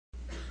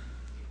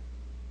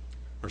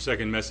Our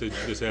second message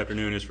this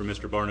afternoon is from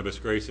Mr. Barnabas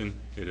Grayson.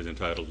 It is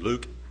entitled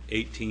Luke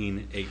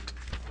 18:8.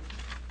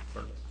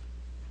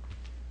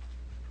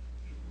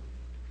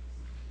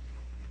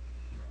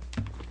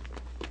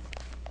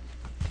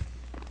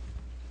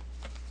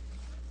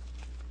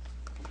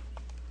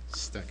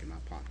 Stuck in my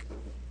pocket.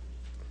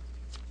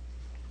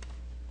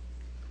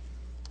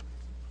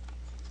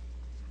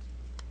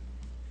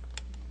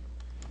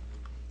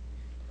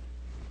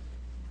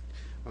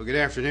 Well, good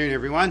afternoon,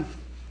 everyone.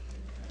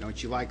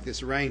 Don't you like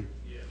this rain?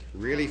 Yes.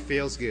 Really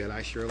feels good.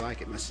 I sure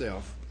like it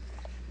myself.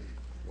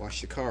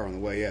 Wash the car on the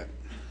way up.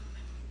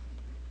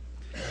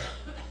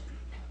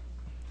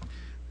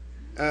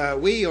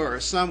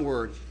 Some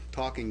were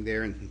talking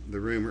there in the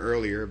room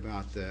earlier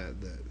about the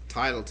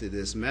title to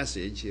this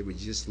message. It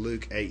was just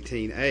Luke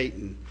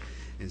 18:8,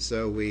 and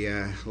so we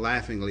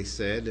laughingly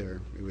said,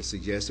 or it was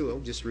suggested, well,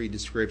 just read the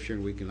scripture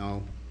and we can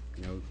all,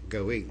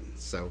 go eat.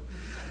 So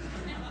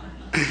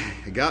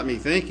it got me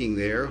thinking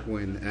there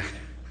when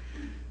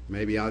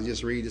maybe I'll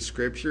just read the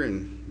scripture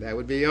and that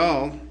would be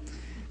all.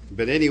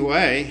 But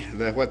anyway,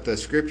 what the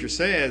scripture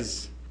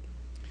says,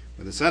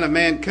 when the Son of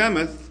Man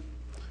cometh,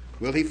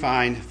 will he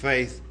find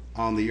faith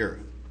on the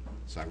earth?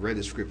 So I read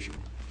the scripture.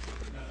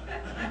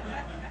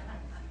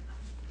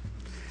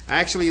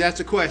 Actually, that's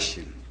a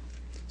question.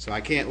 So I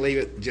can't leave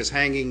it just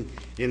hanging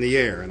in the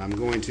air. And I'm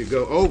going to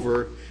go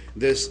over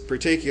this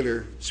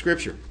particular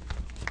scripture.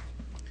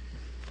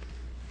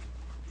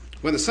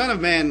 When the Son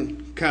of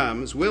Man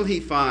comes, will he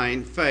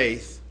find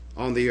faith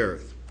on the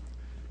earth?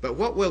 But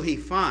what will he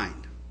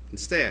find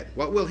instead?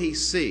 What will he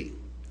see?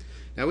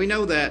 Now we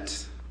know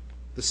that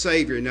the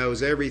Savior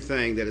knows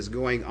everything that is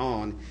going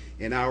on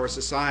in our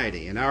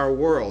society, in our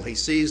world. He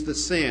sees the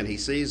sin. He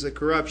sees the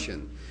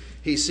corruption.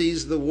 He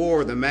sees the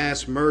war, the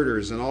mass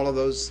murders, and all of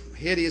those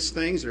hideous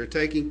things that are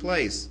taking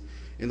place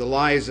in the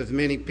lives of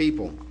many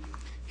people.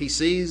 He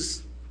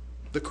sees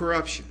the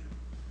corruption.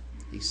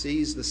 He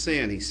sees the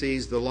sin. He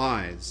sees the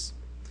lies.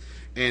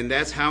 And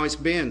that's how it's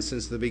been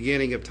since the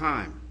beginning of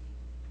time.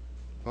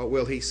 What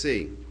will he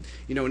see?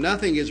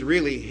 Nothing is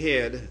really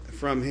hid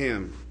from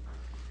him.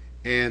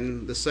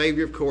 And the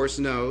Savior, of course,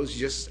 knows,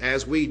 just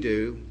as we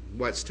do,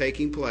 what's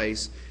taking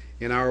place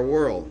in our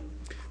world.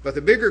 But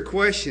the bigger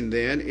question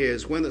then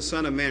is, when the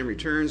Son of Man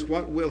returns,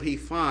 what will he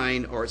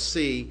find or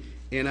see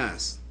in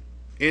us,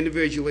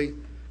 individually,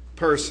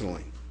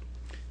 personally?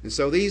 And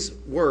so these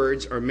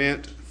words are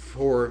meant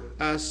for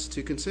us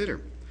to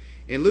consider.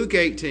 In Luke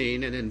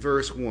 18 and in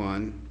verse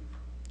 1,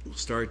 we'll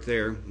start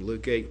there,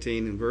 Luke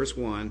 18 and verse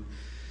 1,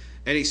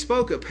 and he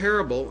spoke a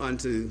parable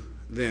unto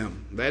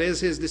them, that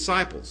is his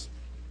disciples.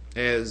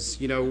 As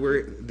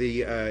we're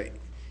the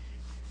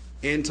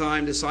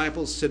end-time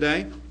disciples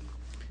today.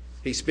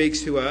 He speaks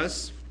to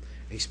us.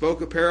 He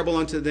spoke a parable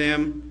unto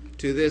them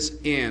to this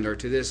end, or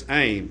to this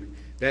aim,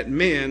 that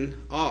men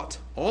ought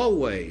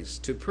always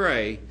to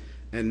pray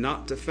and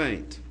not to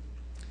faint.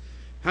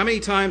 How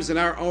many times in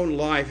our own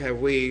life have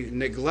we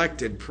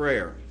neglected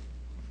prayer?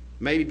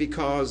 Maybe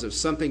because of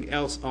something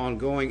else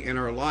ongoing in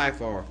our life,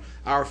 or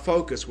our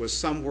focus was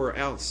somewhere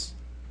else.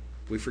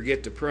 We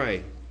forget to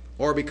pray.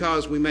 Or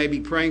because we may be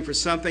praying for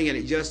something and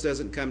it just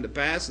doesn't come to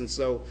pass, and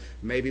so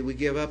maybe we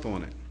give up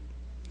on it.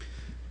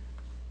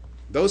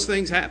 Those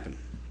things happen.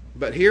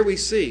 But here we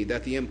see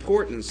that the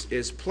importance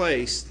is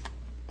placed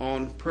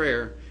on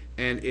prayer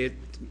and it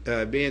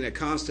being a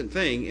constant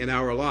thing in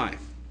our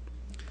life.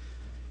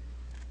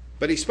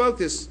 But he spoke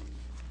this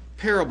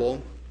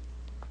parable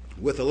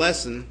with a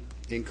lesson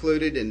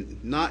included in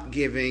not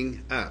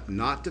giving up,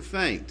 not to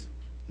faint,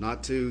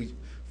 not to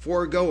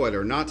forego it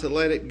or not to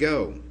let it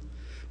go.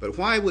 But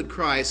why would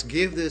Christ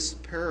give this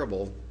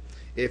parable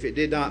if it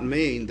did not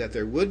mean that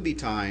there would be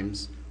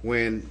times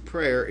when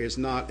prayer is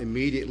not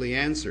immediately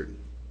answered?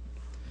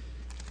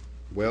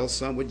 Well,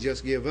 some would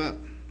just give up.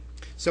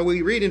 So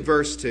we read in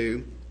verse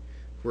 2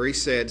 where he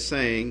said,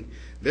 saying,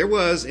 there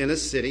was in a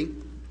city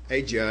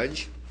a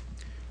judge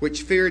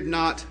which feared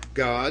not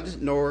God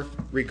nor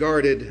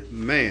regarded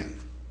man.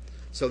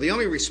 So the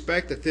only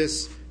respect that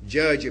this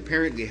judge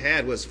apparently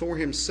had was for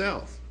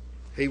himself.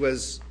 He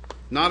was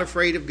not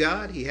afraid of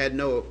God. He had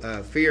no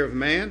fear of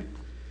man.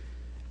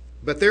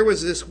 But there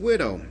was this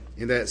widow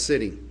in that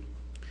city.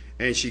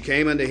 And she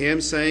came unto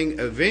him, saying,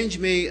 avenge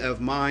me of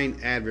mine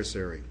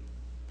adversary.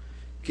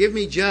 Give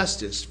me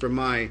justice for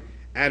my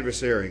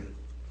adversary.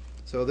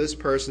 So this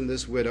person,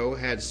 this widow,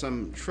 had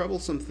some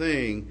troublesome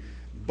thing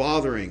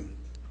bothering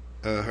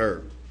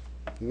her,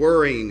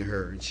 worrying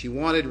her. And she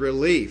wanted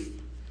relief.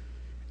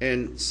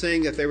 And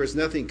seeing that there was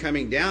nothing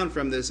coming down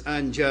from this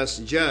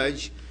unjust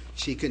judge,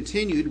 she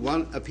continued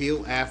one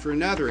appeal after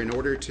another in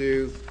order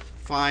to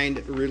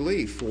find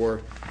relief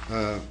for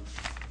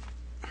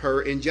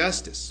her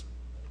injustice.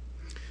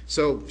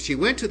 So she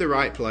went to the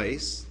right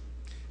place.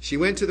 She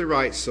went to the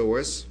right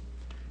source.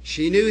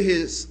 She knew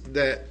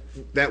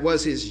that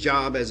was his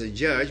job as a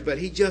judge, but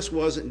he just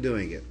wasn't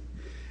doing it.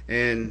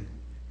 And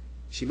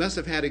she must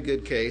have had a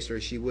good case, or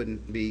she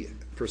wouldn't be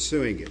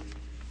pursuing it.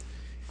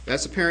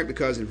 That's apparent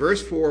because in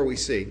verse 4 we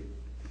see,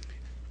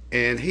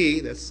 and he,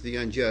 that's the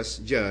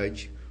unjust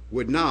judge,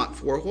 would not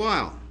for a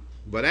while.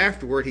 But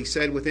afterward he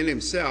said within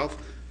himself,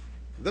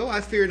 though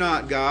I fear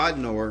not God,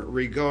 nor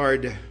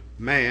regard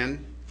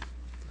man,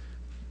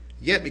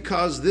 yet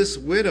because this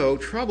widow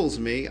troubles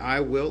me, I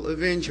will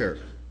avenge her,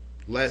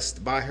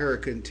 lest by her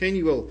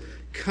continual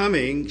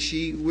coming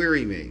she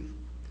weary me.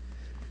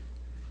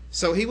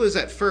 So he was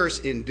at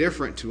first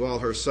indifferent to all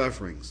her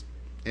sufferings.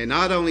 And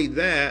not only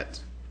that,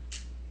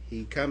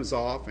 he comes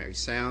off, and he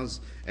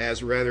sounds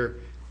as rather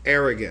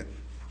arrogant.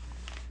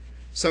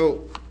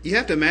 So you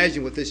have to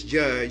imagine what this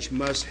judge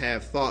must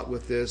have thought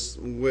with this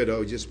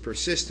widow just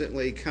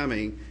persistently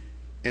coming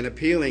and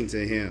appealing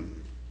to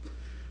him.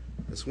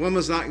 This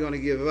woman's not going to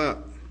give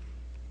up.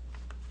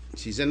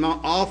 She's in my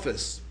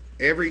office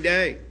every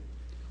day.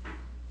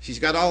 She's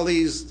got all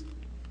these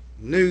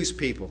news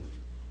people.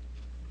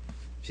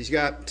 She's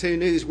got 2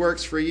 news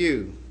works for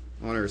you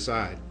on her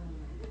side.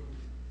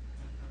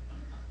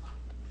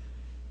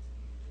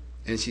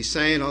 And she's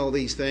saying all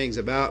these things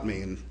about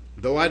me. And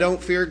though I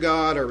don't fear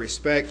God or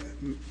respect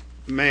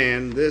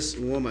man, this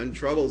woman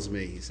troubles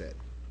me, he said.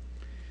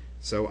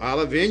 So I'll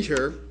avenge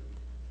her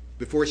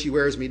before she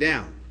wears me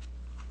down.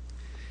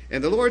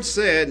 And the Lord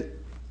said,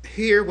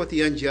 hear what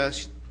the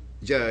unjust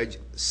judge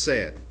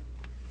said.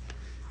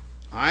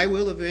 I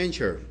will avenge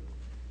her.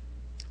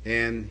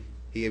 And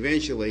he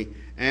eventually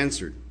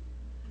answered.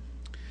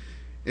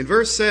 In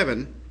verse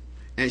 7,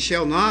 and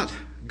shall not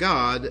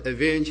God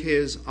avenge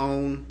his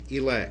own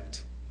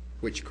elect,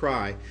 which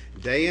cry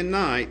day and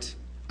night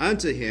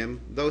unto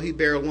him, though he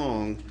bear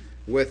long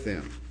with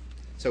them?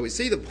 So we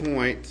see the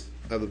point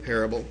of the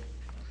parable.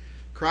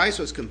 Christ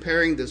was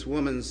comparing this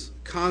woman's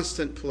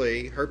constant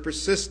plea, her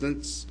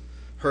persistence,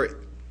 her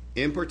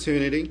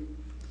importunity,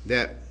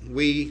 that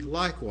we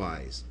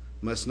likewise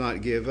must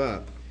not give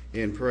up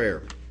in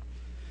prayer.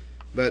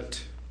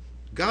 But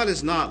God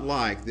is not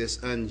like this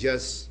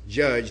unjust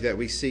judge that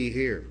we see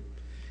here.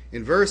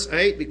 In verse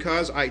 8,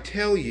 because I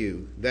tell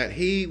you that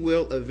he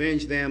will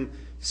avenge them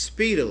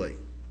speedily,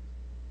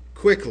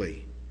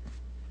 quickly.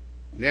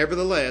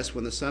 Nevertheless,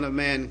 when the Son of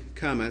Man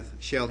cometh,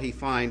 shall he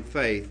find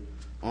faith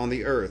on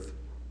the earth?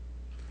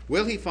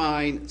 Will he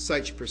find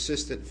such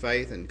persistent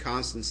faith and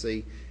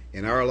constancy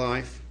in our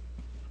life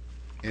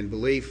and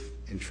belief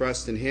and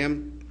trust in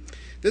him?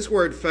 This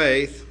word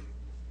faith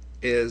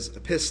is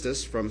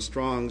pistis from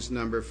Strong's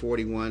number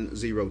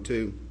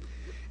 4102,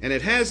 and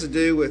it has to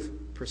do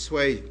with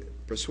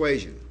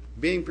persuasion,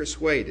 being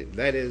persuaded.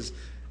 That is,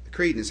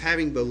 credence,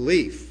 having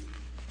belief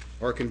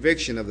or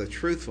conviction of the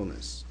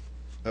truthfulness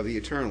of the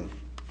eternal,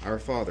 our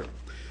Father.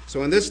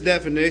 So in this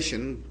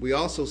definition, we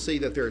also see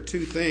that there are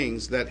 2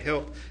 things that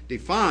help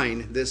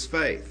define this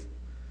faith.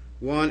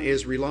 One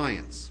is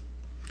reliance.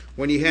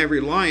 When you have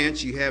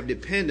reliance, you have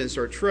dependence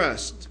or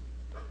trust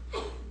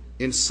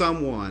in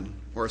someone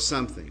or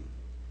something.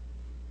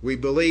 We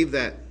believe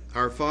that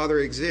our Father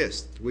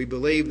exists. We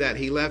believe that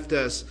he left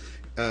us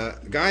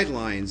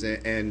guidelines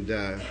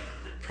and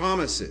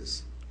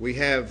promises. We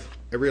have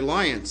a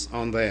reliance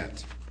on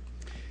that.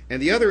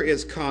 And the other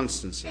is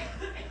constancy,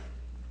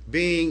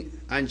 being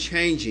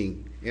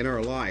unchanging in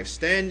our life,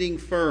 standing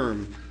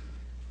firm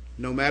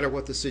no matter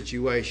what the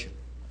situation.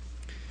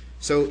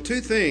 So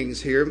 2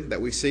 things here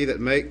that we see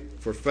that make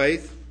for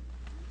faith.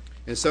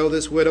 And so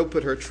this widow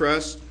put her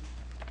trust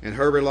and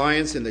her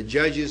reliance in the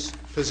judge's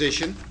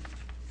position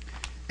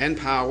and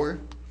power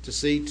to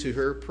see to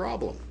her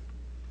problem.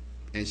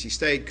 And she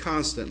stayed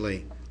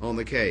constantly on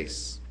the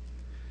case.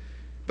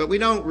 But we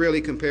don't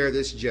really compare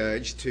this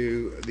judge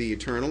to the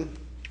eternal,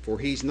 for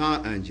he's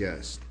not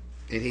unjust,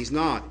 and he's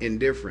not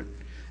indifferent,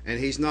 and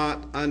he's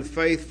not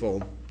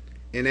unfaithful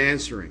in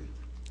answering.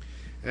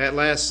 That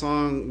last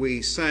song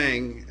we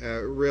sang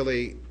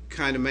really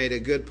kind of made a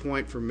good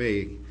point for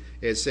me.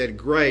 It said,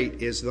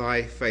 great is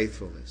thy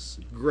faithfulness.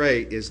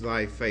 Great is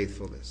thy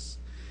faithfulness.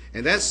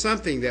 And that's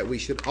something that we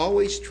should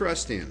always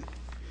trust in.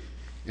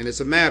 And it's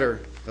a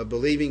matter of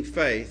believing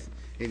faith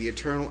in the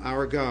eternal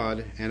our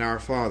God and our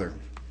Father.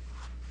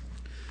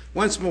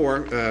 Once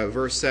more,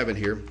 verse 7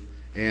 here,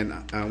 and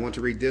I want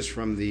to read this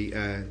from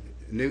the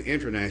New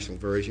International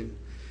Version.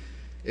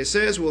 It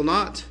says, will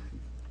not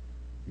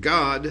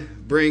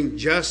God bring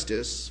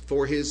justice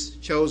for his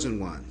chosen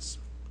ones?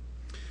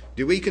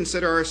 Do we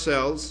consider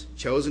ourselves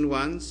chosen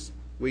ones?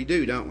 We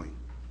do, don't we?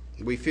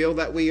 We feel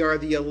that we are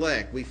the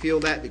elect. We feel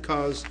that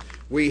because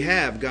we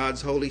have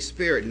God's Holy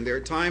Spirit. And there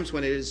are times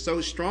when it is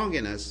so strong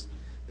in us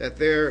that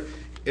there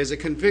is a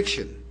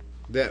conviction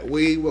that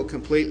we will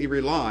completely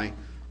rely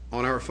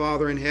on our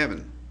Father in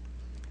heaven.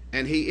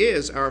 And he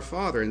is our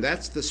Father, and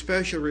that's the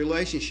special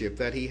relationship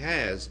that he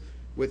has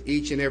with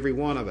each and every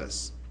one of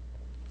us,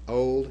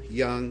 old,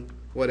 young,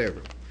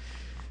 whatever.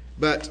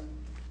 But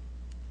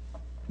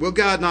will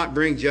God not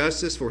bring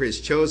justice for his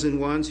chosen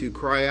ones who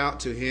cry out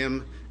to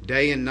him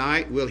day and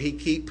night? Will he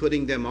keep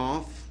putting them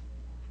off?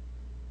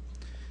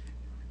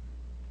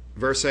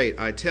 Verse 8,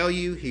 I tell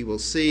you, he will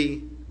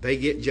see they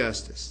get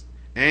justice,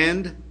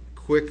 and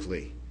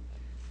quickly.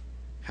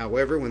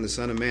 However, when the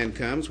Son of Man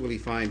comes, will he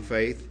find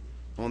faith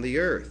on the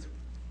earth?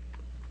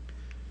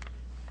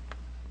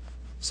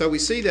 So we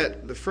see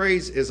that the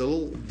phrase is a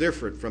little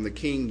different from the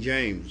King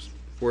James,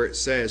 where it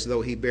says,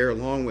 though he bear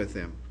along with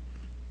them,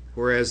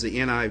 whereas the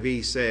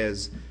NIV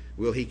says,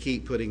 will he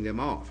keep putting them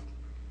off?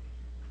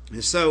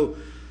 And so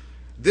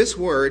this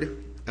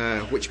word,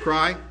 which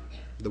cry,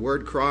 the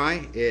word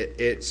cry,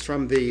 it's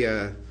from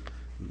the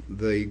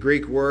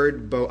Greek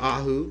word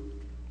boahu,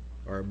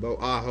 or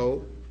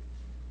boaho,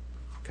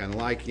 kind of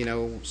like,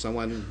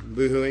 someone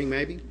boohooing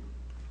maybe,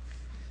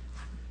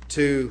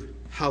 to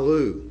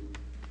halu,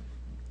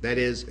 that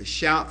is,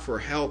 shout for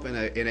help in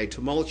a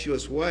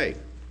tumultuous way.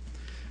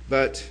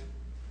 But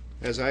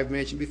as I've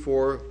mentioned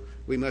before,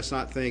 we must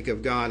not think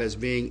of God as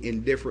being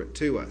indifferent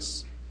to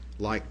us,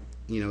 like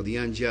the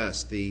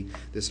unjust,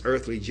 this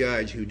earthly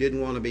judge who didn't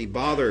want to be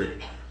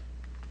bothered,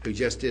 who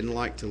just didn't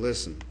like to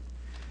listen.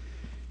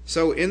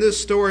 So in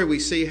this story, we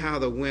see how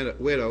the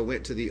widow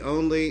went to the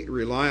only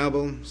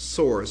reliable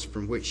source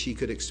from which she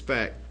could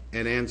expect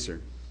an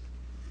answer.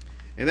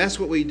 And that's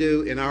what we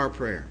do in our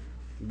prayer.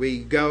 We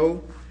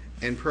go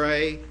and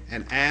pray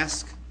and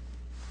ask,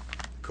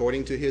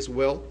 according to his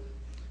will,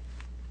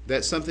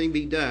 that something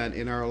be done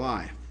in our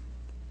life.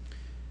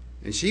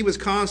 And she was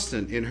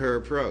constant in her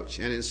approach.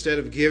 And instead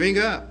of giving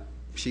up,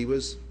 she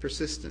was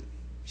persistent.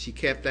 She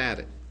kept at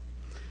it.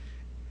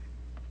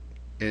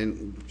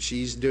 And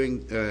she's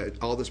doing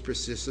all this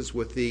persistence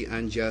with the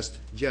unjust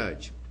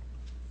judge.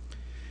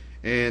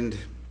 And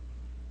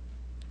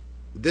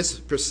this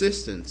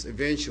persistence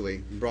eventually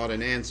brought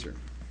an answer.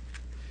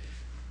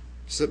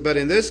 But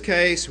in this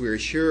case, we're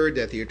assured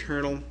that the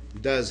Eternal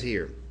does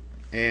hear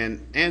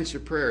and answer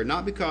prayer,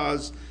 not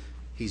because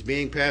he's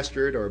being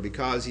pestered or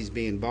because he's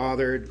being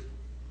bothered,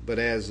 but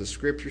as the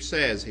Scripture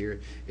says here,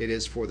 it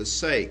is for the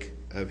sake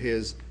of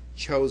his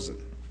chosen.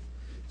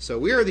 So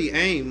we are the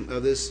aim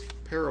of this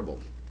parable.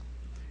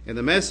 And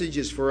the message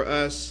is for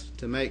us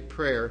to make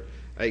prayer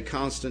a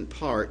constant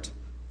part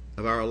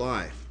of our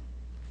life,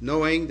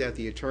 knowing that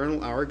the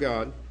Eternal, our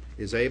God,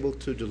 is able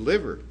to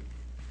deliver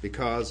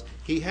because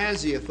he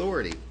has the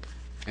authority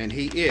and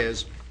he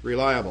is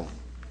reliable.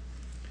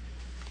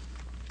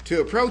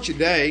 To approach a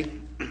day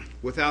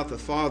without the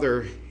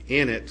Father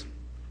in it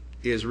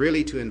is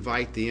really to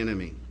invite the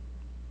enemy.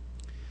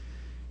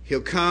 He'll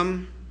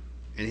come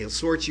and he'll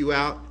sort you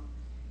out.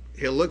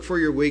 He'll look for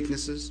your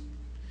weaknesses.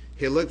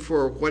 He'll look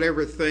for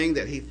whatever thing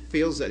that he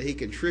feels that he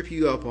can trip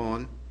you up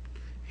on.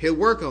 He'll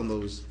work on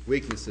those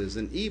weaknesses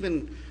and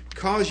even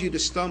cause you to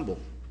stumble,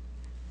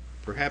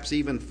 perhaps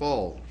even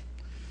fall.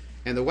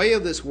 And the way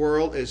of this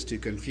world is to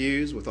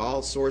confuse with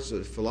all sorts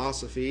of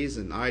philosophies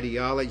and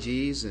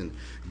ideologies and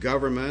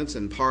governments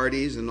and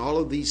parties and all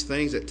of these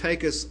things that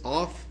take us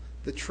off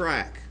the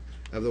track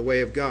of the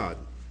way of God,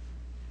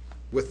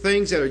 with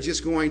things that are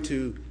just going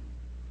to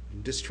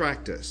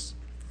distract us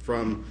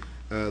from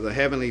the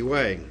heavenly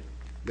way.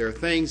 There are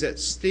things that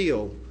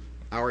steal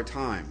our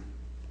time.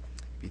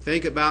 If you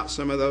think about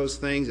some of those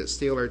things that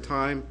steal our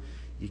time,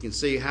 you can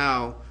see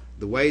how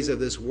the ways of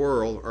this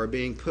world are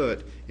being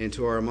put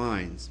into our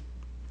minds.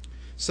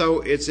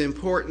 So it's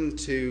important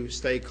to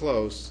stay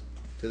close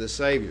to the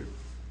Savior.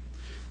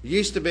 There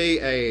used to be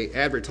an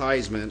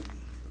advertisement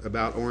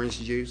about orange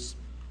juice.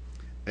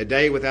 A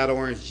day without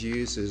orange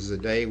juice is a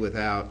day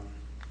without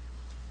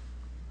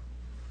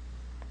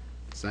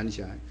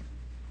sunshine.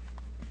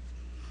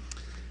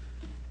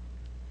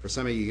 For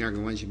some of you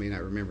younger ones, you may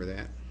not remember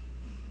that.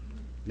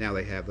 Now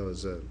they have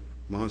those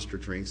monster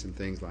drinks and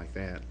things like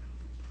that.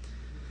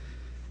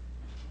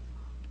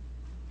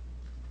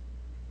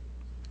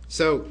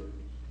 So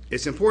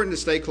it's important to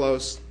stay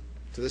close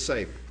to the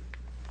Savior.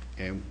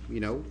 And,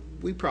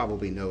 we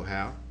probably know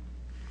how.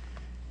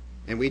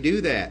 And we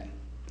do that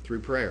through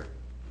prayer.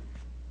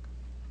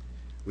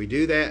 We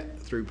do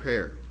that through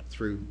prayer,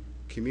 through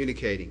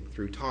communicating,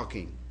 through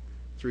talking,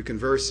 through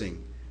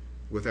conversing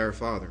with our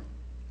Father.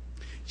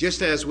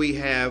 Just as we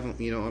have,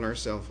 on our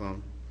cell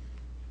phone,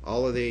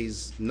 all of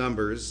these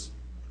numbers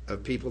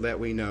of people that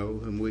we know,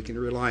 whom we can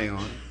rely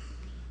on,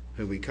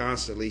 whom we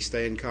constantly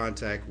stay in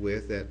contact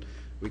with, that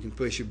we can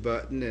push a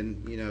button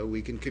and,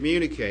 we can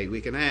communicate, we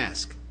can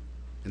ask,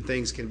 and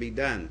things can be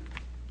done.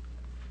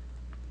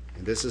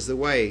 And this is the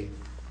way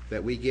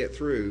that we get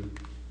through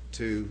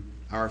to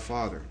our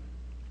Father.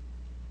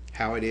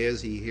 How it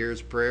is he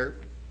hears prayer,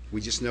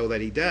 we just know that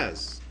he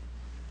does.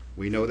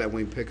 We know that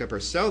when we pick up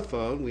our cell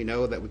phone, we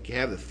know that we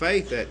have the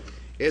faith that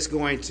it's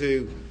going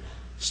to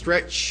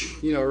stretch,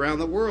 around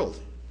the world.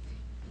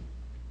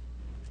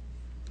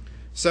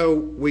 So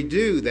we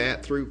do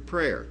that through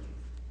prayer,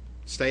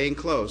 staying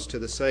close to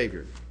the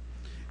Savior.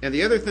 And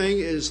the other thing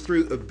is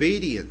through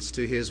obedience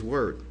to his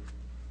word.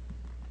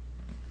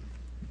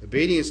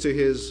 Obedience to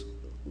his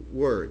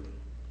word.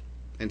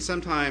 And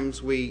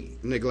sometimes we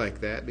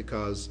neglect that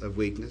because of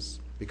weakness,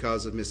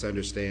 because of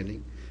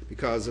misunderstanding,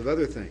 because of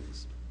other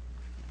things.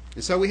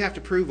 And so we have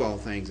to prove all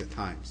things at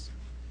times.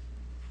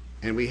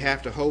 And we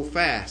have to hold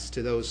fast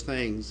to those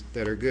things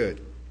that are good.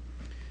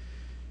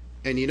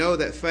 And you know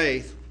that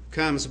faith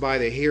comes by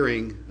the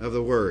hearing of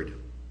the word.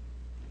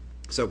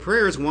 So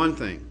prayer is one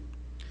thing.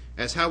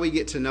 That's how we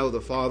get to know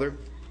the Father,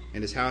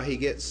 and it's how he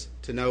gets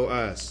to know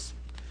us.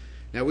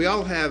 Now, we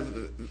all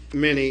have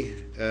many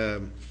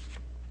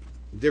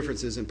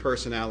differences in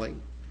personality.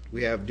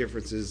 We have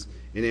differences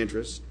in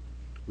interest.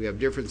 We have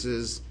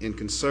differences in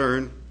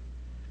concern.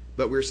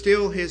 But we're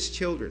still His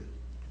children,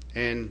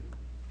 and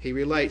He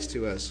relates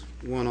to us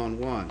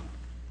one-on-one.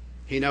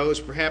 He knows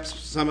perhaps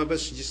some of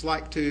us just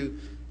like to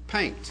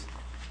paint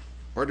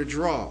or to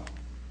draw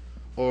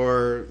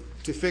or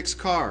to fix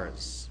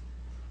cars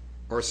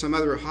or some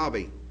other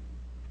hobby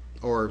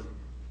or,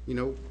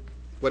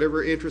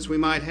 whatever interest we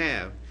might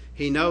have.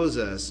 He knows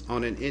us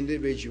on an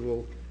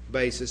individual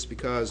basis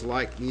because,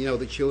 like,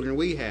 the children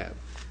we have,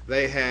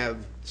 they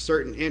have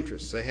certain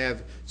interests. They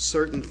have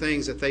certain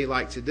things that they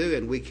like to do,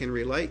 and we can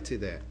relate to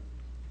that.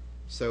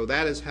 So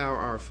that is how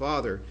our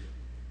Father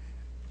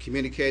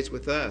communicates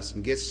with us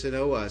and gets to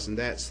know us, and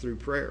that's through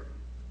prayer.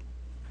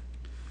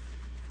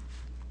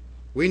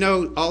 We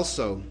know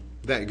also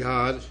that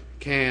God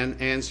can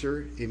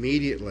answer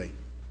immediately,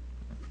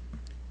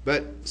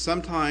 but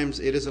sometimes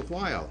it is a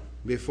while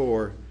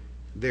before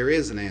there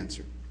is an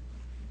answer.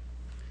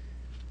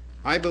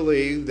 I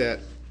believe that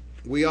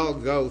we all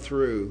go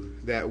through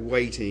that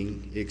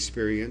waiting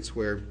experience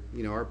where,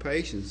 our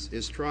patience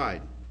is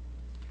tried.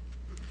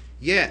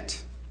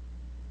 Yet,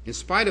 in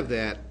spite of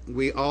that,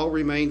 we all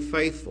remain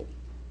faithful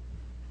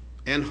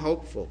and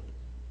hopeful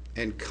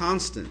and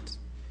constant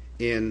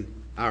in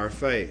our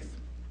faith.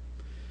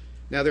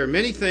 Now, there are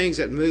many things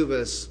that move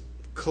us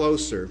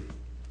closer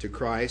to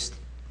Christ,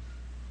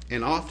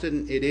 and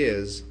often it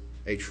is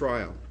a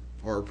trial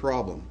or a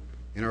problem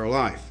in our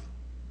life.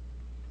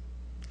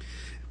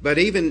 But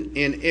even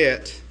in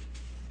it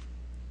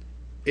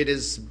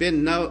has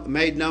been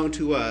made known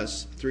to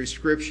us through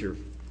Scripture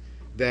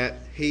that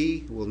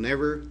He will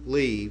never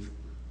leave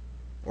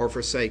or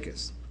forsake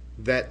us,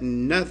 that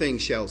nothing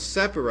shall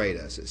separate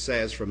us, it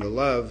says, from the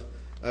love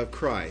of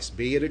Christ,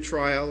 be it a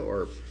trial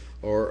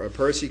or a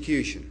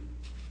persecution.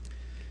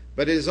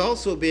 But it is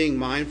also being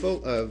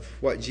mindful of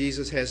what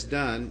Jesus has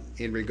done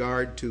in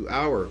regard to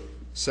our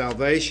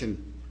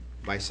salvation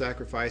by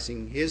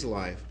sacrificing His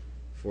life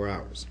for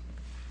ours.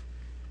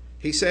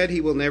 He said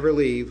He will never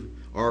leave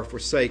or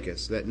forsake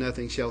us, that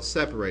nothing shall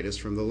separate us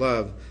from the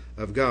love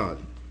of God.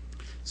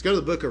 Let's go to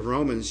the book of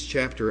Romans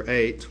chapter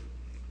 8.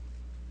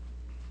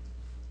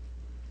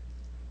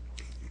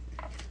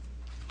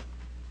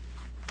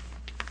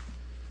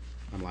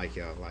 I'm like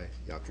y'all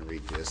can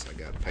read this. I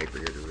got a paper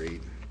here to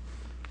read.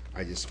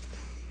 I just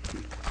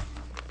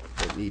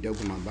don't need to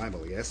open my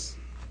Bible, yes.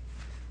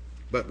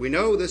 But we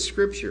know this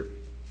Scripture.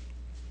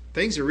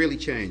 Things have really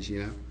changed,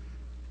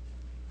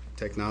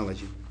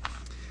 technology.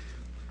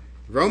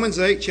 Romans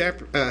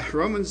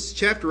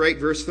chapter 8,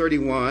 verse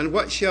 31.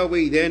 What shall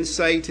we then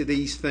say to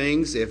these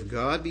things? If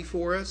God be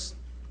for us,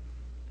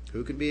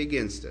 who can be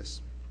against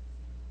us?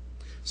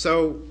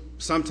 So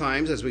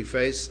sometimes as we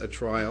face a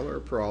trial or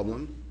a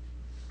problem,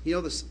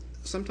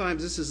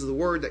 sometimes this is the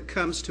word that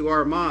comes to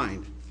our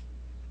mind.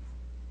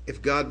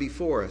 If God be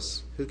for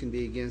us, who can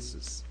be against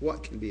us?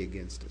 What can be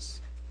against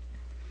us?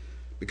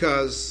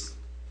 Because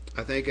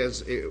I think,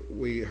 as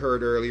we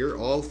heard earlier,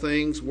 all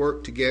things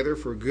work together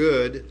for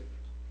good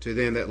to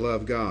them that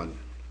love God.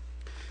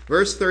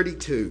 Verse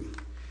 32,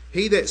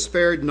 He that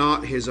spared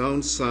not His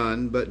own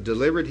Son, but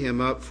delivered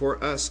Him up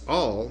for us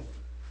all,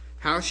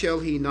 how shall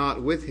He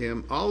not with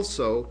Him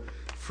also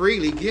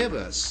freely give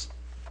us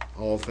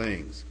all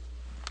things?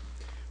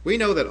 We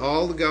know that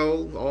all the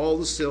gold, all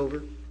the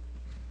silver,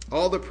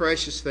 all the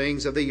precious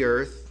things of the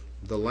earth,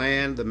 the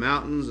land, the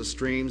mountains, the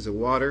streams, the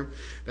water,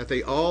 that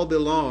they all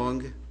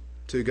belong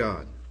to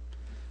God.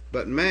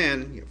 But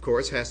man, of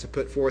course, has to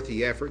put forth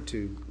the effort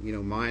to,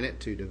 mine it,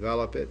 to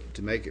develop it,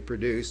 to make it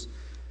produce.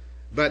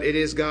 But it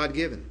is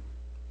God-given.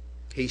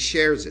 He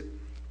shares it,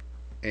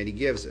 and He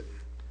gives it.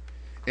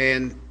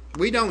 And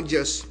we don't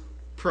just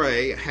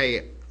pray,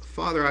 hey,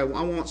 Father, I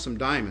want some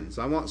diamonds.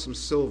 I want some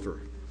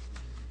silver.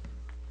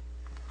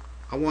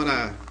 I want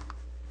a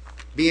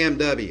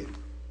BMW.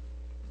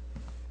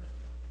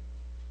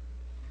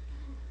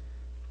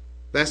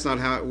 That's not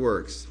how it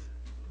works.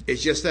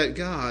 It's just that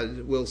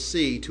God will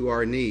see to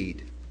our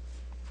need.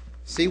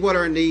 See what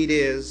our need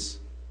is,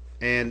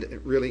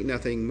 and really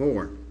nothing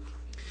more.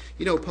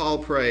 Paul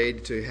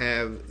prayed to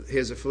have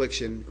his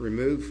affliction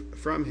removed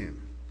from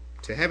him,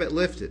 to have it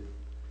lifted.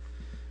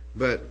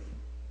 But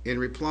in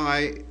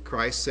reply,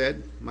 Christ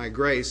said, my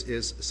grace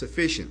is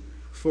sufficient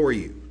for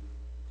you.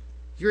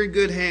 You're in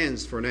good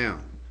hands for now.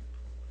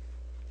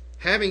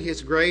 Having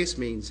His grace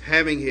means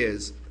having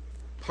His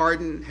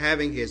pardon,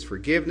 having His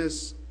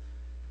forgiveness,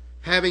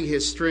 having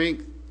His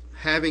strength,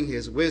 having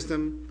His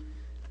wisdom,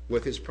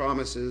 with His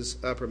promises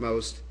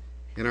uppermost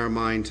in our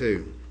mind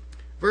too.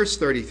 Verse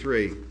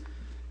 33,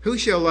 who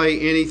shall lay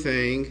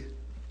anything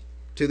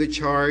to the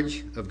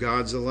charge of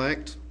God's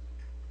elect?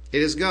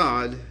 It is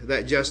God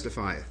that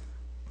justifieth.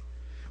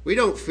 We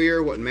don't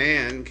fear what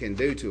man can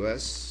do to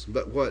us,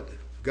 but what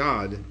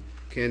God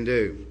can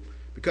do,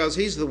 because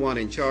He's the one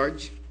in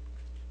charge.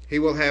 He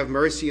will have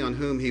mercy on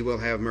whom He will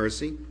have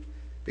mercy,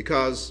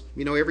 because,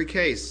 every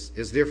case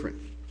is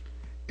different.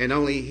 And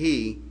only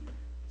He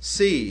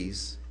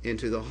sees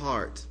into the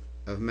heart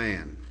of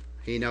man.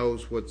 He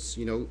knows what's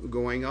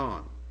going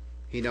on.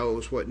 He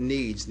knows what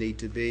needs need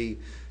to be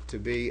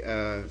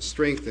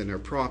strengthened or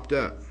propped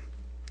up.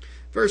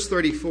 Verse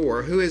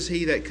 34, who is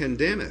he that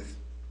condemneth?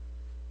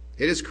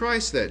 It is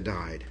Christ that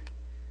died,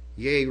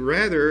 yea,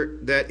 rather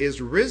that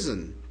is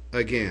risen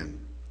again.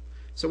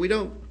 So we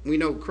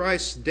know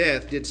Christ's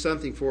death did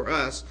something for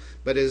us,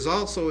 but it is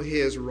also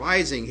his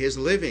rising, his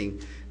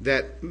living,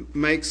 that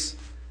makes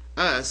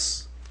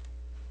us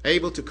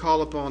able to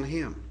call upon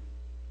him,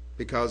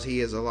 because he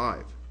is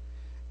alive,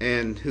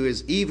 and who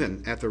is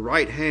even at the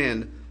right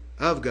hand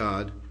of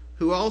God,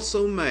 who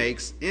also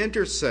makes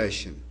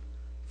intercession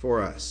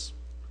for us.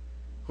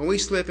 When we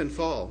slip and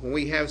fall, when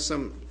we have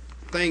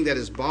something that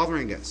is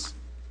bothering us,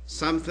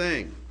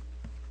 something,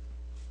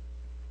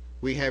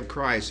 we have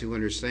Christ who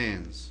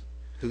understands,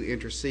 who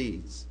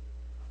intercedes.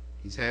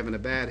 He's having a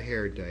bad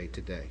hair day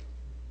today.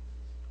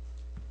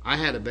 I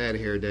had a bad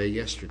hair day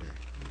yesterday.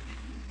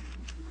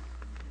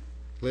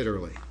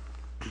 Literally.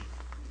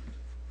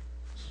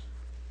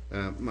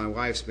 My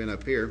wife's been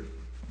up here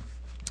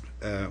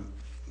a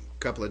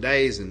couple of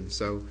days, and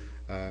so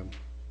I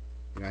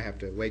have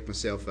to wake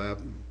myself up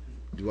and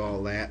do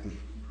all that,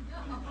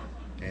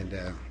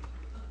 and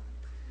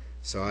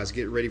so I was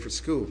getting ready for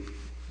school,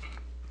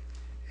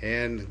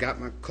 and got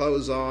my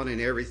clothes on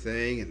and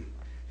everything,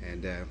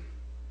 and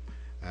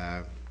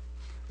I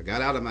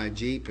got out of my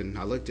Jeep, and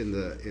I looked in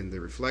the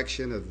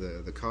reflection of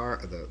the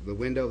car, the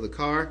window of the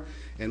car,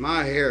 and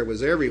my hair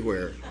was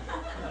everywhere.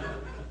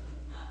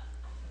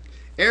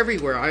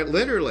 Everywhere.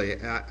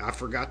 I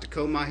forgot to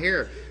comb my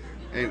hair.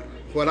 And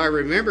what I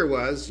remember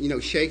was,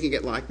 shaking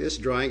it like this,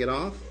 drying it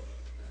off.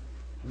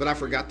 But I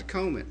forgot to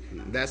comb it.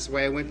 That's the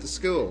way I went to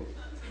school.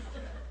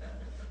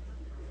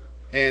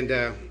 And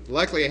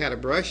luckily I had a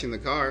brush in the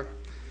car.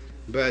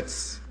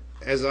 But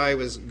as I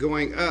was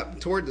going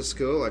up toward the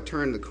school, I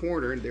turned the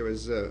corner, and there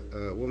was a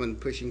woman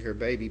pushing her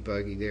baby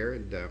buggy there.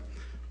 And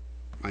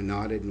I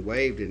nodded and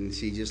waved, and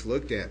she just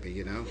looked at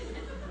me,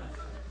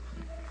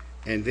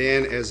 And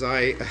then as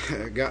I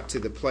got to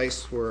the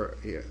place where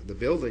the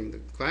building, the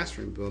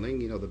classroom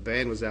building, the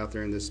band was out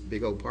there in this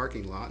big old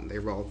parking lot, and they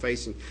were all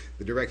facing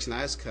the direction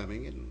I was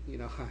coming. And,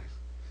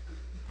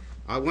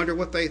 I wonder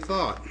what they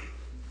thought.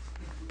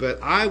 But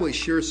I was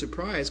sure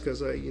surprised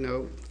because,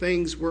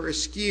 things were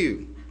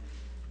askew.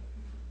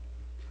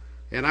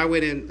 And I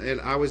went in, and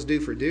I was due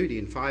for duty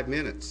in 5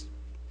 minutes.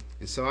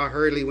 And so I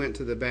hurriedly went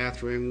to the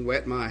bathroom,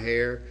 wet my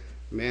hair.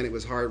 Man, it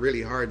was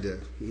really hard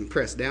to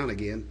press down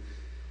again.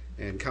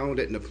 And combed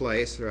it into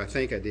place, or I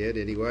think I did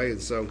anyway, and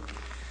so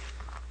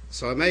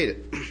I made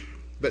it.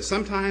 But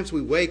sometimes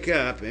we wake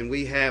up and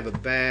we have a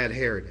bad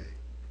hair day.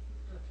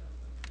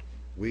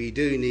 We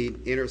do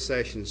need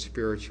intercession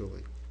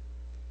spiritually,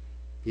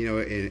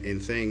 in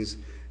things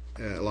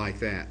like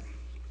that.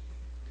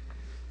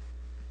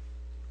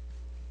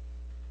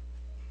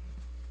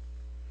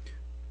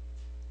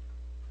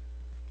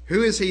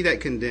 Who is he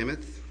that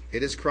condemneth?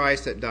 It is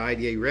Christ that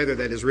died, yea, rather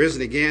that is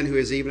risen again, who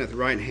is even at the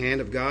right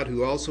hand of God,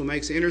 who also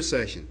makes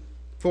intercession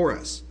for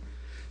us.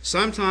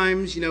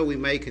 Sometimes, we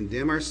may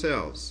condemn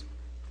ourselves,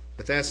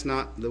 but that's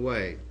not the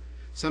way.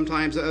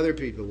 Sometimes other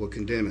people will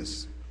condemn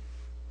us,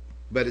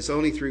 but it's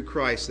only through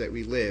Christ that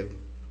we live,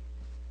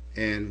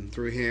 and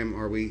through him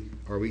are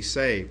we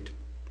saved.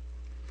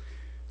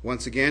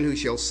 Once again, who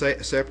shall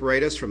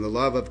separate us from the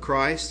love of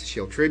Christ?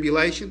 Shall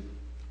tribulation,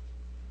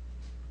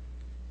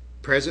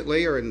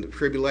 presently or in the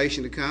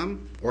tribulation to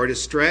come, or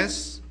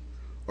distress,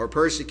 or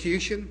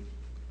persecution,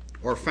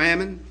 or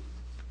famine,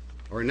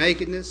 or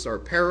nakedness, or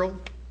peril,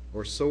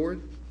 or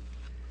sword?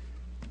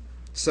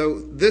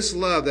 So this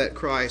love that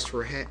Christ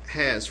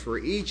has for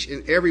each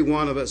and every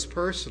one of us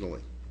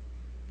personally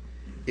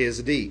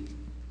is deep.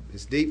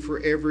 It's deep for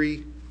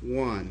every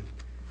one.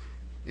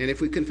 And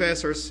if we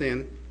confess our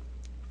sin,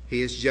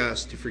 he is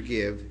just to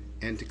forgive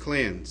and to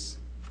cleanse.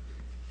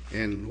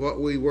 And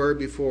what we were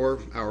before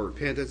our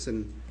repentance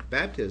and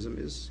baptism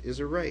is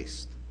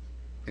erased.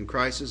 And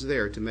Christ is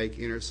there to make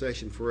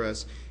intercession for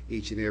us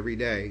each and every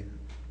day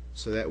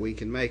so that we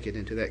can make it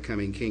into that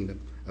coming kingdom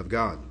of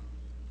God.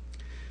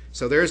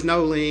 So there's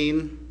no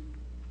lien,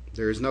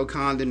 there is no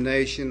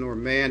condemnation or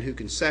man who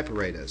can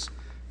separate us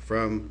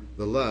from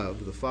the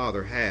love the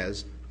Father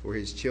has for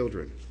his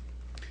children.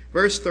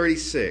 Verse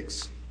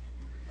 36,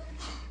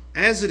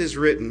 as it is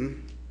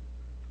written,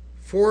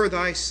 for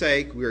thy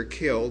sake we are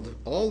killed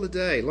all the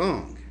day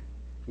long.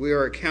 We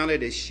are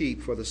accounted as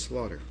sheep for the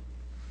slaughter.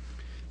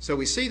 So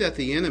we see that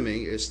the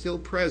enemy is still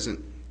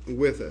present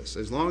with us.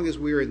 As long as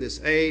we are in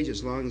this age,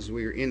 as long as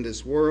we are in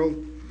this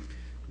world,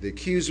 the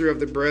accuser of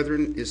the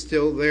brethren is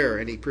still there,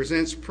 and he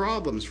presents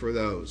problems for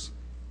those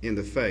in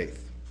the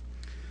faith.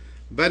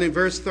 But in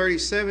verse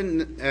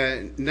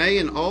 37, nay,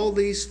 in all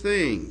these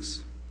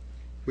things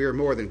we are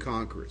more than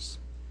conquerors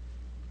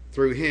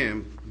through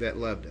him that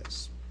loved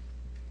us.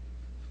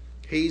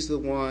 He's the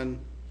one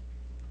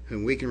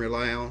whom we can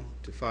rely on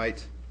to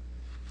fight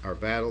our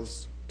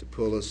battles, to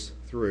pull us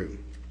through.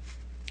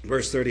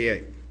 Verse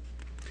 38,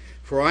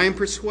 for I am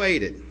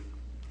persuaded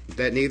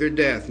that neither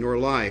death, nor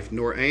life,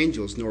 nor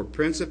angels, nor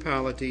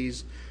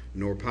principalities,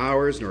 nor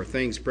powers, nor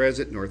things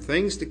present, nor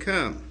things to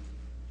come,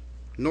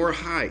 nor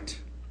height,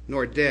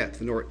 nor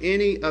depth, nor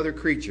any other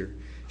creature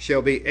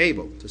shall be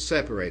able to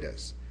separate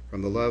us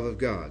from the love of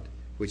God,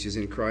 which is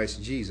in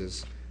Christ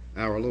Jesus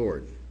our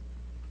Lord.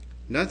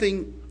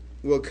 Nothing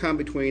will come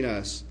between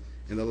us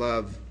and the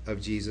love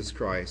of Jesus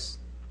Christ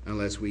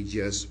unless we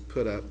just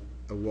put up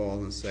a wall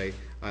and say,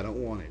 I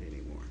don't want it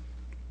anymore.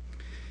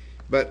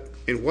 But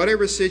in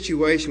whatever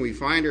situation we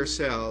find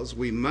ourselves,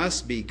 we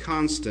must be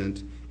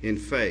constant in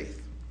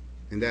faith,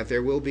 and that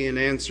there will be an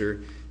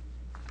answer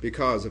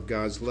because of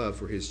God's love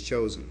for his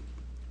chosen.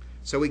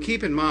 So we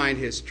keep in mind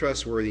his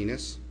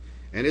trustworthiness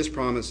and his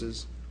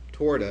promises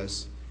toward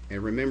us,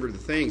 and remember the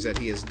things that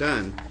he has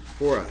done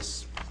for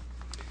us.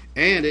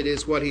 And it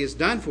is what he has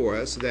done for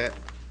us that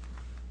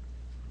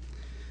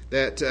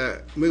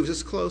moves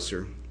us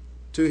closer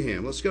to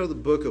him. Let's go to the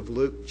book of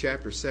Luke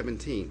chapter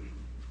 17.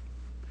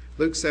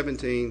 Luke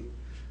 17,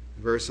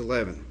 verse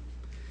 11.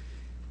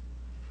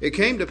 It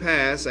came to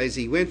pass, as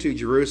he went to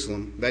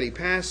Jerusalem, that he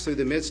passed through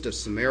the midst of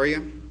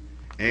Samaria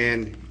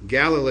and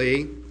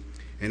Galilee.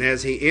 And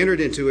as he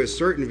entered into a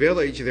certain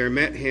village, there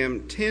met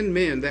him 10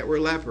 men that were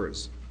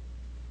lepers,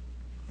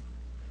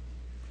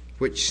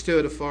 which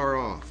stood afar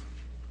off.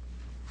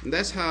 And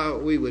that's how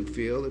we would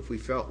feel if we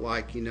felt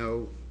like,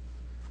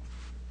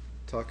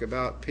 talk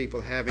about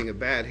people having a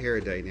bad hair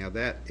day. Now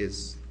that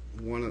is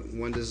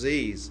one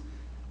disease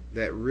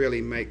that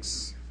really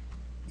makes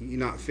you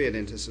not fit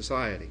into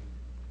society.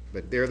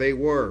 But there they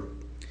were.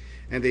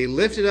 And they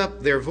lifted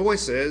up their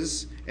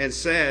voices and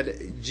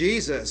said,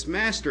 Jesus,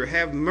 Master,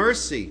 have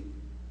mercy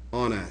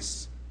on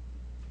us.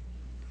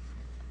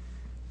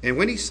 And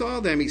when he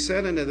saw them, he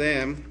said unto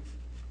them,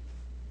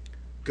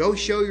 Go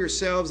show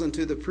yourselves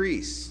unto the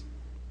priests.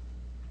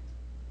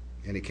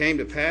 And it came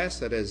to pass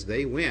that as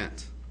they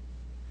went,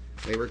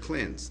 they were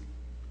cleansed.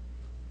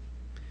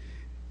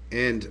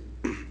 And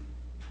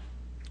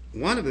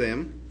one of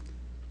them,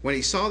 when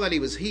he saw that he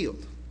was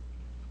healed,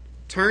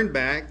 turned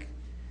back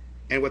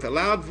and with a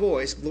loud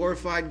voice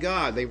glorified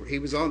God. They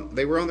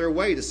were on their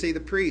way to see the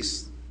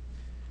priests.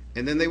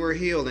 And then they were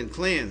healed and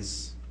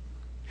cleansed.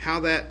 How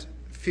that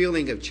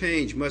feeling of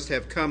change must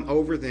have come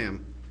over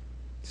them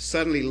to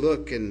suddenly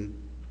look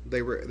and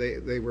they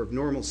were of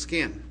normal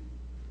skin.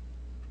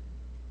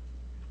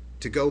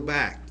 To go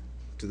back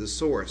to the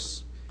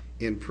source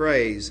in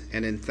praise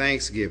and in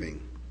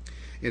thanksgiving.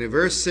 And in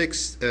verse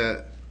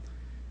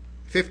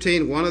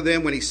 15, one of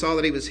them, when he saw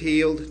that he was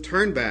healed,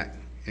 turned back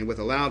and with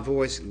a loud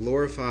voice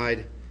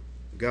glorified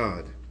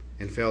God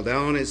and fell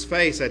down on his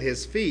face at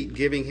his feet,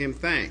 giving him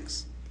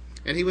thanks.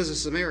 And he was a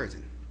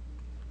Samaritan.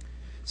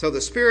 So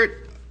the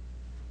spirit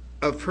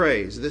of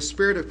praise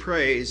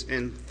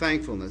and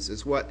thankfulness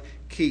is what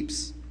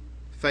keeps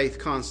faith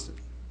constant.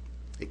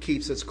 It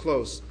keeps us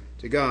close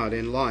to God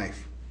in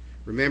life,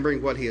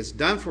 remembering what he has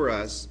done for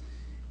us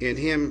in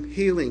him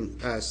healing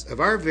us of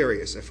our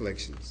various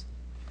afflictions,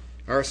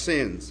 our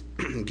sins,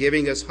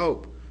 giving us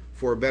hope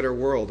for a better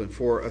world and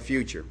for a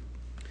future.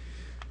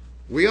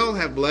 We all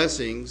have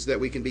blessings that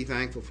we can be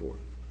thankful for.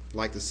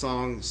 Like the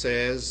song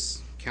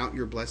says, count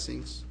your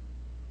blessings.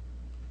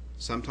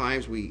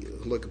 Sometimes we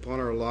look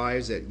upon our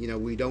lives that,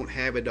 we don't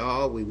have it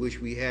all. We wish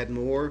we had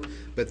more.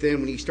 But then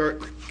when you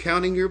start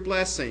counting your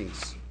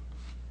blessings,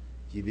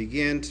 you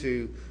begin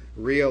to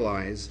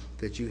realize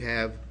that you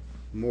have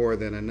more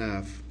than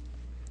enough.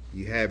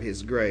 You have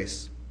his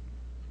grace.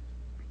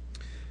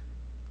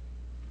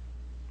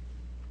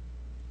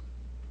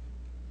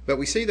 But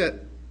we see that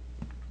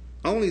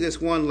only this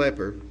one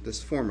leper,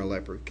 this former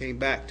leper, came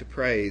back to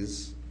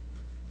praise,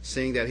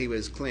 seeing that he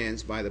was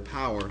cleansed by the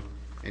power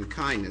and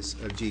kindness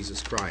of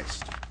Jesus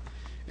Christ.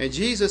 And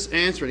Jesus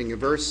answering in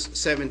verse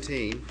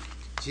 17,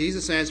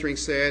 Jesus answering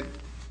said,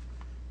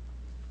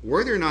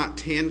 Were there not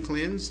 10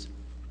 cleansed?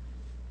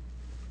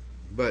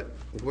 But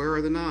where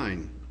are the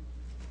 9?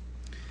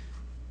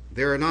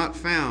 There are not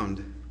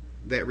found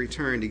that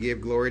return to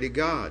give glory to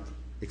God,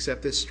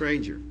 except this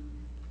stranger.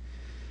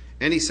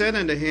 And he said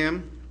unto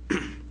him,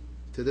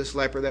 to this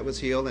leper that was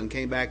healed and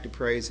came back to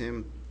praise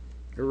him,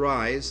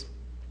 Arise,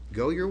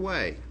 go your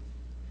way.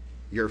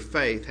 Your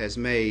faith has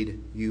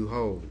made you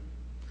whole.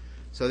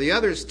 So the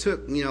others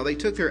took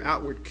their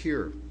outward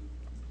cure.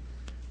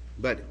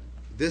 But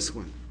this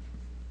one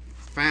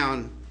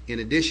found, in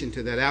addition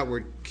to that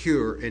outward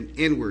cure, an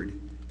inward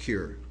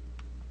cure.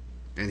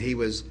 And he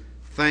was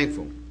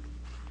thankful.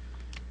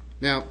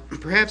 Now,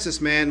 perhaps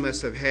this man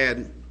must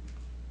have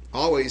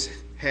always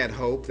had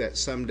hope that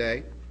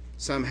someday,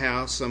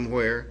 somehow,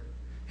 somewhere,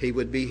 he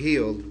would be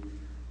healed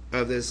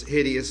of this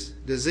hideous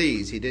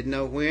disease. He didn't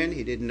know when,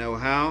 he didn't know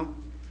how.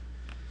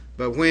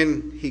 But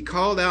when he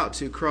called out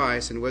to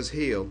Christ and was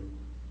healed,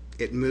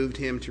 it moved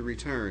him to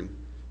return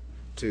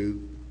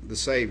to the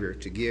Savior,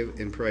 to give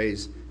and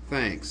praise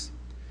thanks.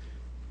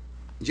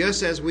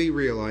 Just as we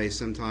realize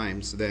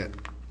sometimes that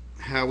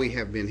how we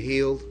have been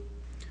healed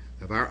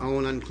of our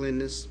own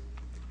uncleanness,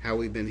 how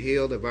we've been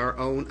healed of our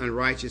own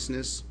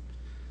unrighteousness,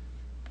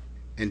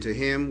 and to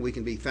him we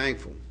can be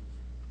thankful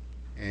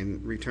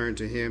and return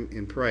to him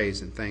in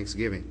praise and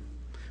thanksgiving.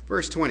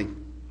 Verse 20.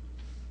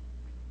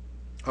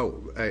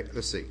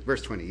 Let's see,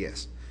 verse 20,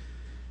 yes.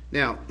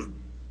 Now,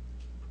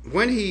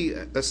 when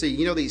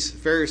these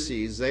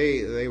Pharisees,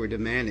 they were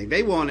demanding,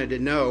 they wanted to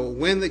know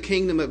when the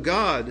kingdom of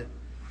God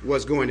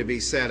was going to be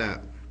set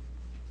up.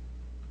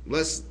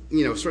 Let's,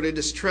 sort of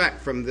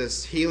distract from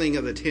this healing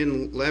of the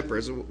 10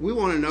 lepers. We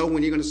want to know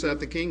when you're going to set up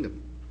the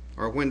kingdom,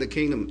 or when the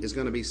kingdom is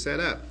going to be set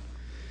up.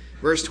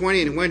 Verse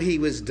 20, and when he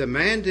was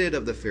demanded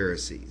of the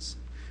Pharisees,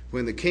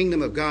 when the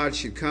kingdom of God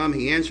should come,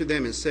 he answered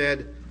them and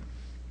said,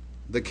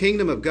 the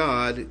kingdom of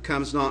God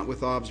comes not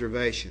with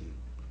observation.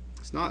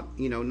 It's not,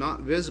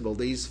 not visible.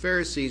 These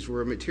Pharisees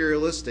were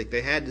materialistic.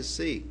 They had to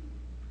see.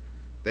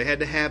 They had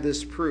to have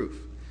this proof.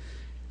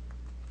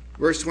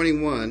 Verse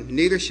 21,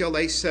 neither shall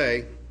they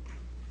say,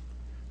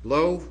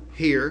 lo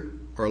here,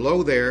 or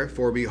lo there,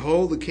 for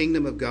behold, the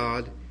kingdom of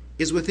God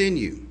is within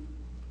you.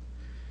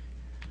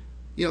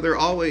 There are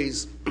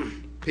always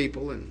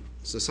people and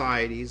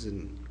societies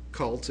and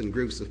cults and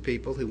groups of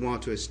people who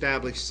want to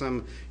establish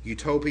some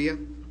utopia,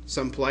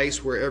 some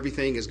place where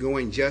everything is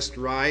going just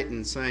right,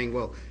 and saying,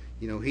 well,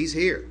 he's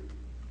here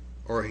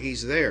or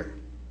he's there.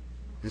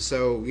 And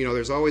so,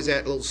 there's always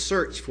that little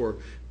search for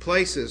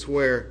places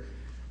where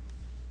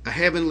a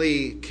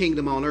heavenly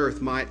kingdom on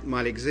earth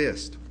might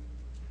exist.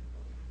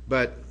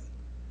 But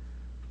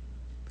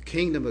the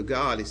kingdom of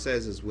God, he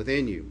says, is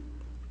within you.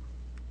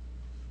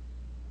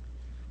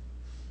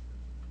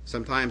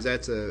 Sometimes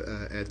that's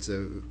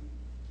a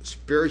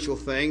spiritual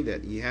thing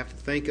that you have to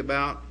think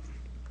about.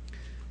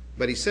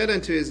 But he said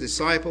unto his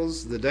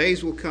disciples, the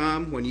days will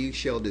come when you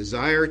shall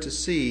desire to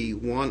see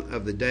one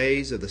of the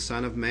days of the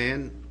Son of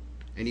Man,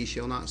 and ye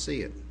shall not see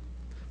it.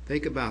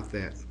 Think about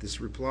that. This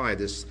reply,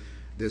 these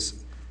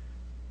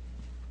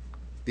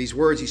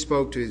words he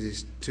spoke to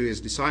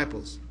his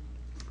disciples.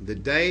 The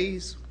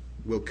days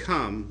will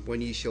come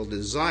when ye shall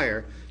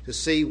desire to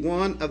see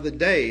one of the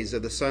days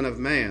of the Son of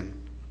Man,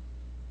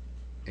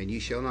 and ye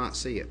shall not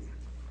see it.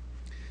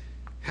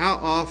 How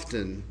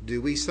often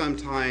do we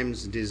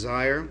sometimes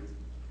desire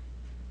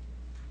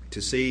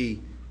to see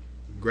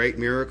great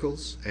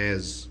miracles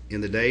as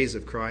in the days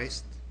of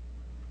Christ?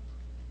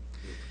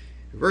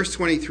 Verse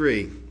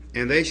 23,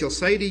 and they shall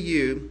say to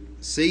you,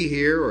 see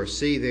here or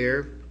see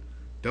there,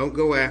 don't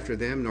go after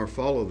them nor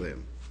follow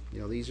them.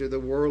 These are the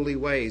worldly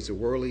ways, the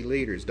worldly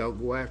leaders. Don't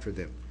go after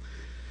them.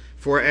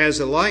 For as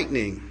the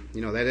lightning,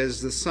 that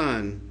is the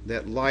sun,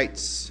 that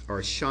lights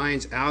or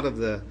shines out of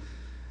the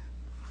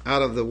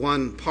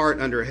one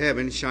part under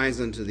heaven, shines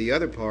into the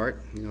other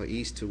part,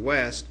 east to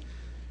west,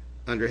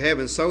 under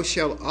heaven, so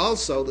shall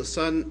also the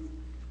Son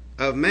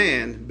of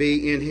Man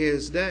be in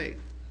his day.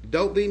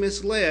 Don't be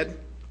misled.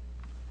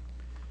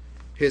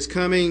 His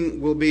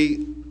coming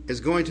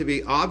is going to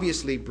be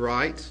obviously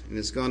bright, and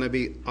it's going to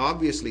be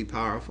obviously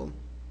powerful.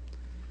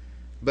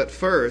 But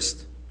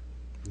first,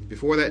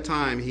 before that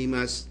time, he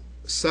must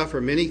suffer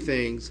many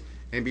things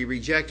and be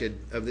rejected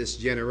of this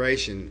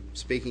generation.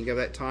 Speaking of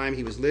that time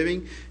he was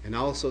living, and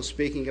also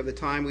speaking of the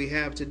time we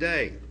have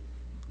today.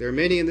 There are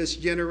many in this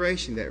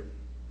generation that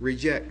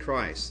reject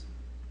Christ,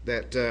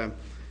 that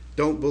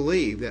don't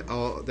believe that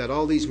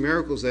all these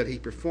miracles that he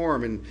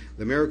performed and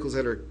the miracles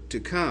that are to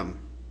come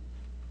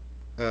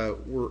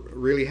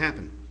really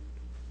happen.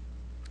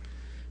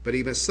 But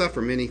he must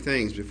suffer many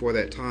things before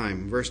that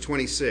time. Verse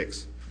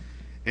 26,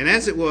 and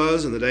as it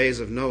was in the days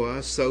of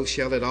Noah, so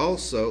shall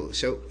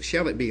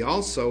it be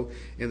also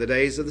in the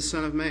days of the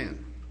Son of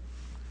Man.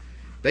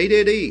 They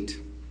did eat,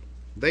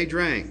 they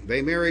drank,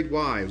 they married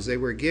wives, they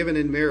were given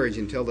in marriage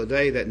until the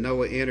day that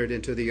Noah entered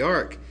into the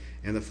ark,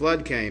 and the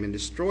flood came and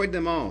destroyed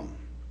them all.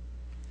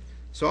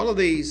 So all of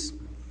these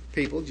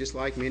people, just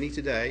like many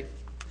today,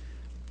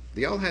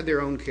 they all had their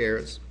own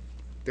cares,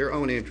 their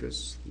own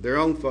interests, their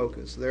own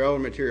focus, their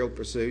own material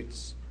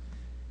pursuits,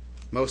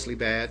 mostly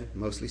bad,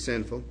 mostly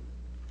sinful.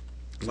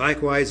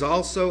 Likewise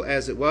also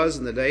as it was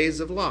in the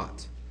days of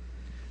Lot.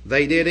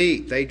 They did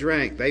eat, they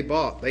drank, they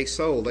bought, they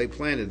sold, they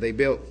planted, they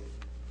built.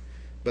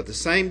 But the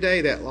same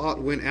day that Lot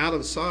went out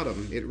of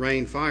Sodom, it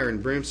rained fire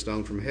and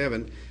brimstone from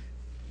heaven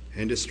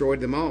and destroyed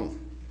them all.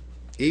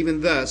 Even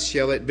thus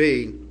shall it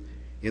be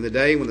in the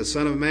day when the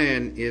Son of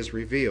Man is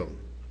revealed.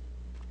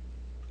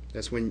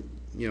 That's when,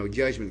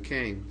 judgment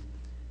came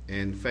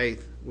and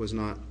faith was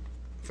not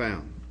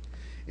found.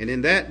 And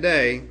in that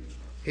day,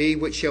 he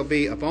which shall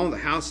be upon the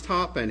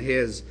housetop and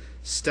his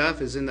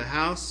stuff is in the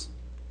house,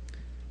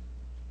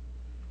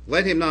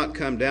 let him not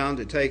come down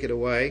to take it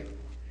away.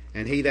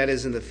 And he that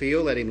is in the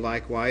field, let him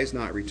likewise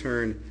not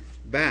return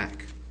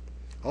back.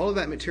 All of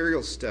that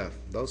material stuff,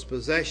 those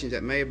possessions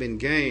that may have been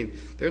gained,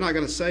 they're not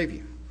going to save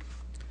you.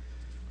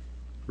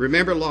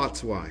 Remember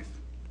Lot's wife.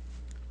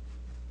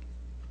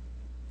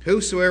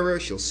 Whosoever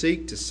shall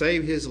seek to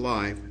save his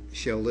life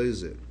shall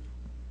lose it.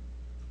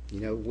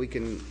 We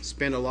can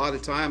spend a lot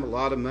of time, a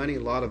lot of money, a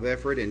lot of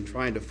effort in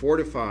trying to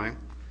fortify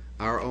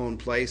our own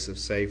place of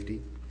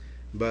safety.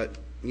 But,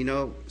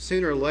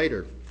 sooner or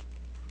later,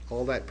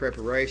 all that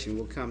preparation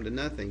will come to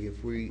nothing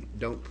if we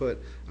don't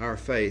put our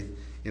faith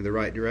in the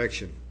right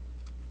direction.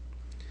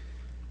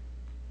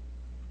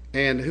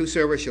 And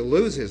whosoever shall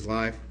lose his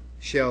life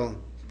shall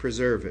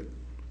preserve it.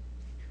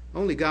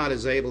 Only God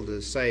is able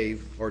to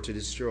save or to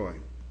destroy.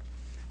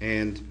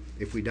 And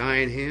if we die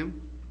in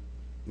him,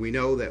 we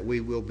know that we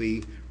will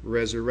be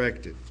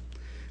resurrected.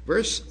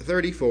 Verse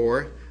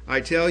 34,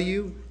 I tell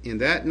you, in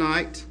that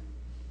night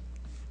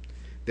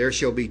there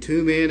shall be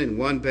two men in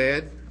one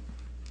bed,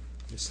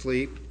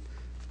 asleep.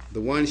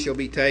 The one shall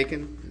be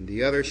taken, and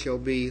the other shall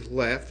be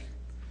left.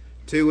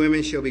 Two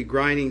women shall be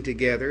grinding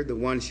together, the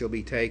one shall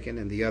be taken,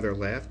 and the other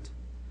left.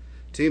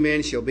 Two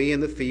men shall be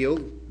in the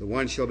field, the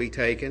one shall be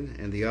taken,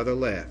 and the other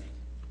left.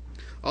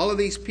 All of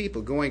these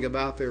people going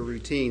about their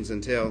routines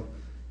until,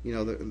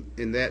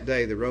 in that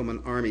day the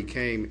Roman army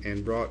came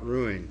and brought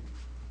ruin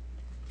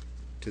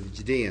to the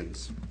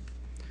Judeans.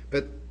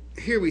 But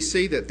here we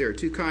see that there are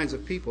two kinds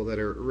of people that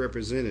are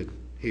represented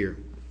here.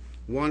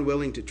 One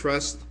willing to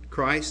trust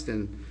Christ,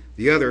 and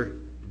the other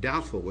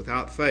doubtful,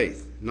 without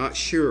faith, not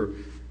sure,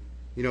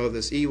 of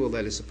this evil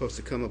that is supposed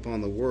to come upon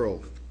the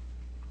world.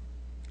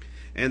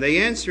 And they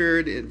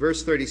answered in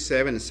verse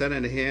 37 and said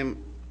unto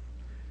him,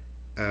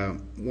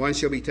 one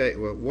shall be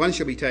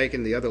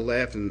taken, the other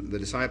left. And the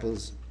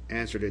disciples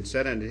answered and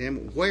said unto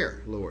him,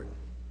 Where, Lord?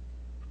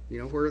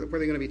 Where are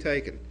they going to be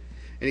taken?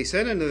 And he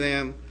said unto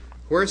them,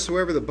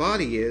 Wheresoever the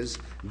body is,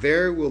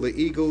 there will the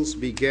eagles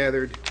be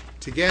gathered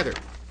together.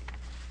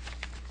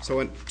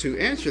 So to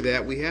answer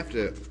that, we have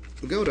to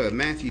go to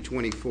Matthew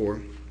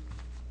 24.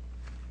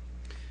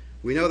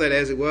 We know that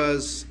as it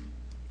was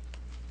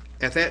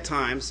at that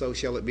time, so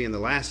shall it be in the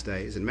last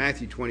days. In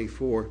Matthew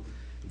 24,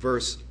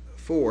 verse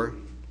 4,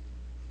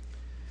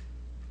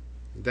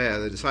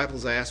 the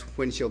disciples asked,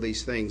 When shall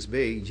these things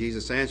be?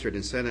 Jesus answered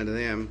and said unto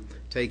them,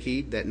 Take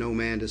heed that no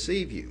man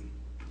deceive you.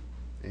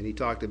 And he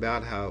talked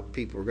about how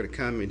people were going to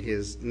come in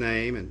his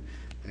name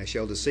and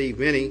shall deceive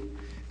many,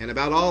 and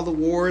about all the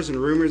wars and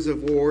rumors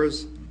of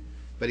wars.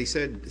 But he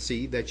said,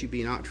 See that you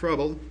be not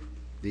troubled.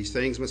 These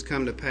things must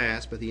come to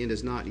pass, but the end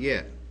is not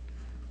yet.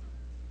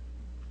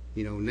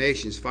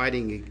 Nations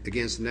fighting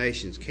against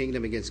nations,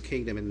 kingdom against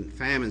kingdom, and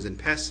famines and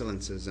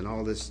pestilences and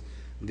all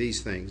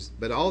these things.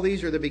 But all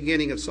these are the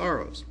beginning of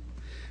sorrows.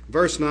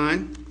 Verse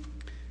 9,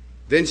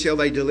 Then shall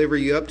they deliver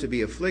you up to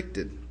be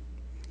afflicted,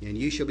 and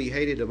you shall be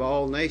hated of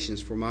all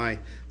nations for my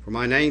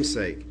name's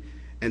sake.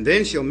 And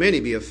then shall many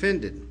be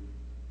offended.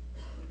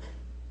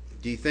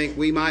 Do you think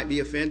we might be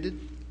offended?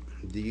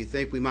 Do you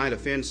think we might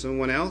offend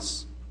someone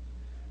else?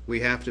 We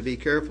have to be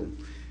careful.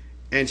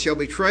 And shall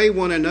betray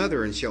one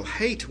another, and shall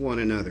hate one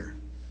another.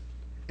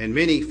 And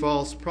many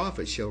false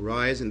prophets shall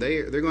rise, and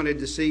they're going to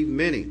deceive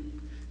many.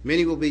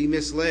 Many will be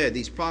misled.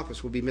 These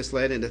prophets will be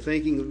misled into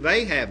thinking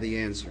they have the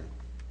answer.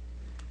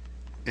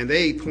 And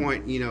they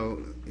point,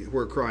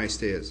 where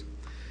Christ is.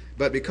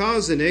 But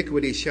because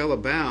iniquity shall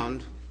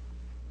abound,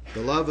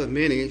 the love of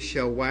many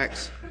shall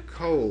wax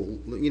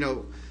cold.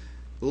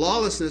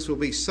 Lawlessness will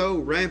be so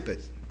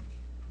rampant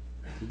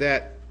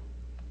that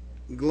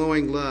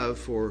glowing love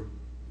for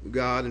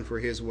God and for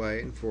his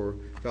way and for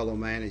fellow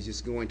man is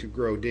just going to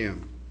grow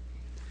dim.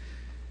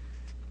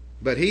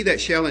 But he that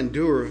shall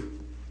endure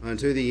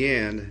unto the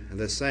end,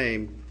 the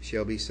same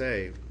shall be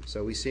saved.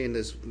 So we see in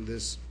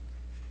this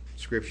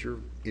scripture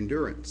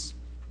endurance.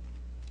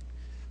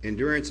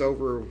 Endurance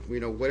over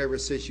whatever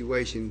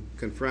situation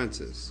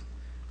confronts us.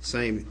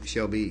 Same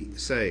shall be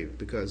saved,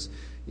 because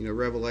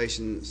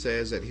Revelation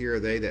says that here are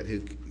they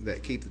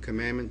that keep the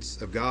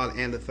commandments of God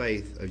and the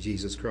faith of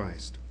Jesus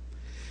Christ.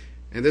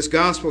 And this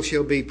gospel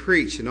shall be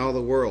preached in all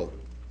the world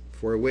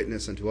for a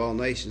witness unto all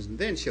nations, and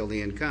then shall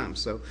the end come.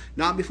 So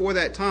not before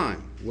that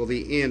time will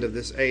the end of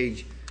this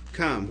age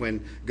come,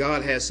 when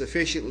God has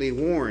sufficiently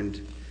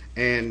warned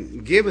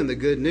and given the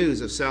good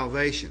news of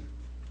salvation.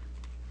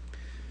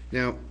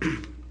 Now,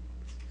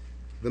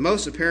 the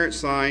most apparent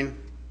sign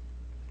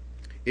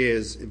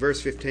is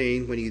verse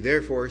 15, When ye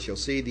therefore shall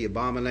see the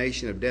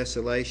abomination of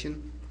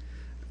desolation,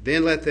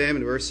 then let them,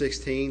 in verse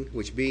 16,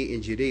 which be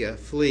in Judea,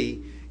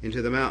 flee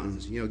into the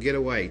mountains. Get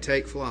away,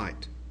 take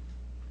flight.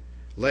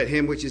 Let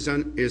him which is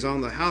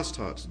on the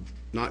housetops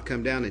not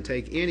come down and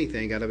take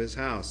anything out of his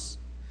house.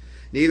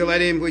 Neither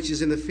let him which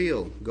is in the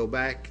field go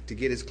back to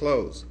get his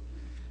clothes.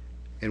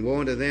 And woe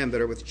unto them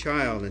that are with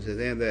child, and to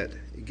them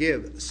that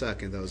give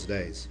suck in those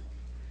days.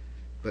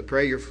 But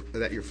pray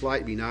that your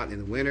flight be not in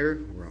the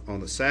winter or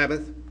on the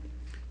Sabbath,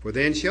 for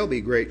then shall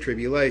be great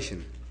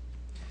tribulation.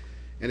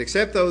 And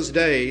except those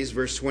days,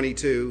 verse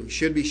 22,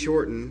 should be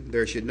shortened,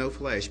 there should no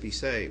flesh be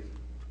saved.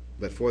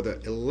 But for the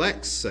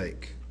elect's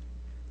sake,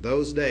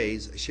 those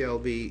days shall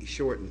be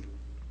shortened.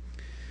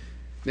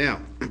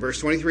 Now, verse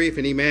 23, If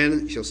any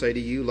man shall say to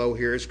you, Lo,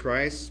 here is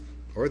Christ,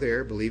 or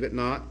there, believe it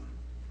not.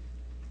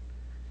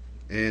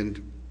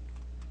 And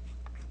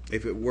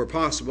if it were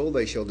possible,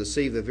 they shall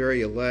deceive the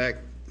very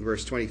elect.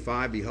 Verse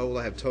 25, Behold,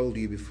 I have told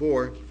you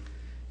before.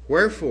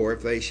 Wherefore,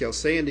 if they shall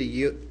say unto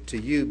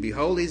you,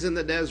 Behold, he's in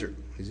the desert,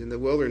 he's in the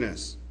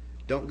wilderness,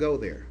 don't go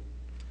there.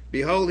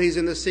 Behold, he's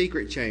in the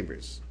secret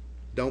chambers,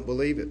 don't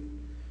believe it.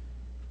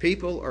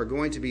 People are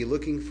going to be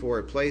looking for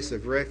a place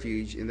of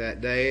refuge in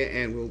that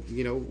day, and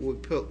we'll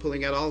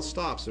pulling out all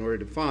stops in order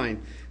to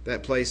find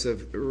that place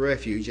of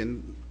refuge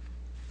and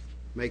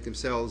make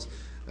themselves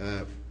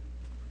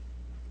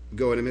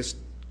go in a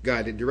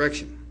misguided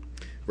direction.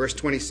 Verse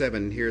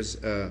 27, here's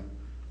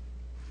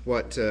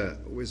what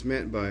was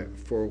meant by,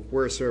 for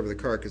wheresoever the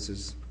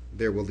carcasses,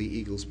 there will the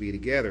eagles be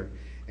together.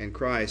 And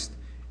Christ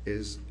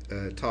is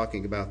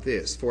talking about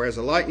this. For as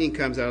the lightning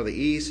comes out of the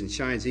east and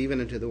shines even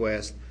into the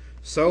west,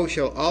 so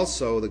shall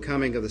also the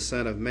coming of the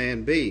Son of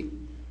Man be.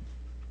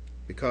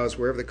 Because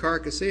wherever the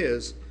carcass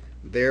is,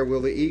 there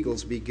will the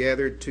eagles be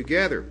gathered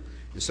together.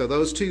 And so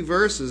those two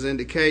verses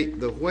indicate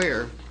the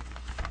where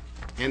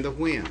and the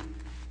when.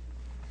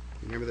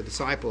 Remember the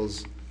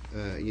disciples,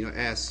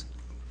 asked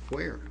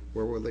where?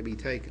 Where will they be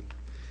taken?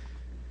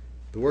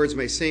 The words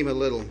may seem a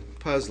little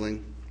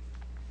puzzling.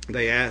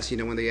 They ask,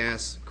 when they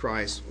ask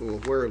Christ, well,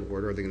 where,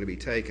 Lord, are they going to be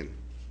taken?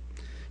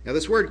 Now,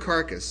 this word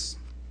carcass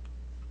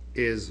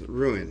is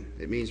ruin.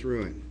 It means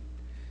ruin.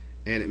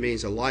 And it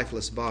means a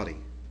lifeless body.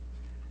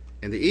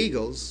 And the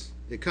eagles,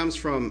 it comes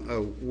from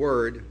a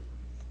word,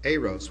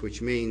 aros,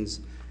 which means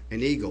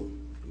an eagle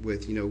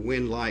with,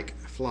 wind-like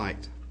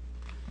flight.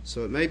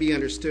 So it may be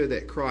understood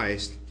that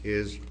Christ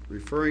is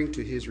referring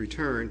to his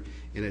return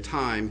in a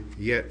time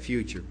yet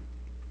future.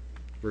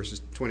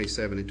 Verses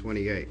 27 and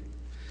 28.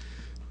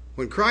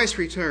 When Christ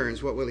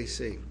returns, what will he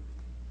see?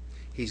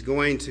 He's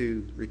going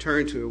to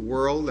return to a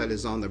world that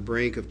is on the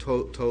brink of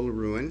total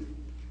ruin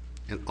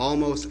and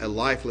almost a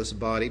lifeless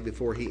body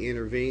before he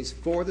intervenes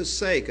for the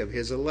sake of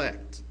his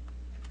elect,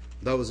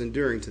 those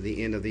enduring to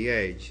the end of the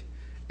age,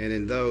 and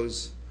in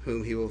those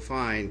whom he will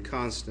find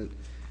constant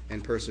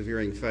and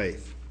persevering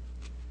faith.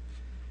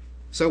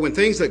 So when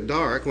things look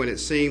dark, when it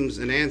seems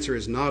an answer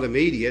is not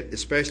immediate,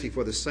 especially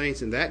for the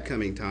saints in that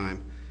coming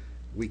time,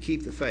 we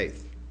keep the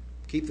faith.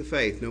 Keep the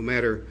faith no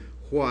matter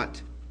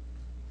what,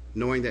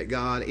 knowing that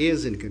God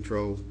is in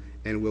control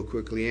and will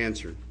quickly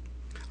answer.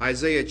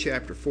 Isaiah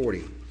chapter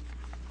 40.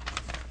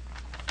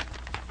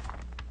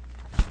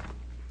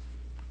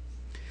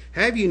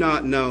 Have you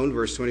not known,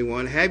 verse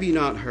 21, have you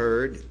not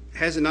heard,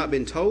 has it not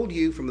been told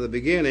you from the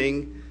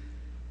beginning,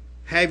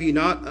 have you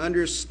not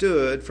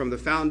understood from the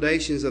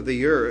foundations of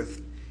the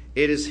earth?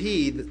 It is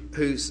he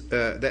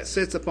that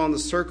sits upon the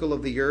circle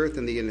of the earth,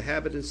 and the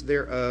inhabitants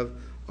thereof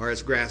are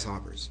as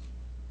grasshoppers,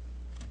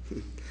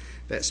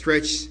 that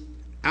stretch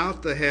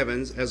out the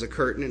heavens as a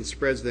curtain and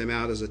spreads them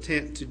out as a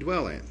tent to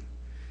dwell in,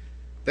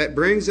 that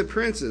brings the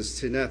princes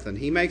to nothing.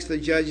 He makes the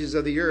judges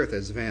of the earth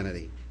as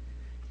vanity.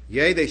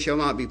 Yea, they shall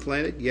not be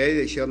planted, yea,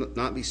 they shall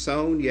not be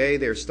sown, yea,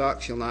 their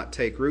stock shall not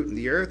take root in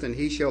the earth, and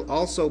he shall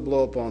also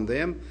blow upon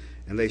them,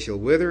 and they shall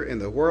wither, and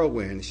the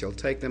whirlwind shall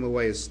take them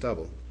away as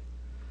stubble.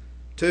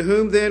 To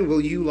whom then will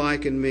you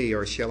liken me,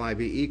 or shall I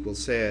be equal,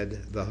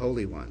 said the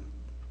Holy One?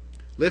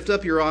 Lift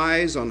up your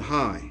eyes on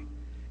high,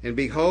 and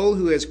behold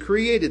who has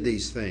created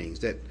these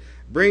things, that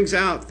brings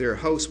out their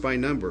host by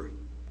number,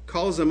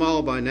 calls them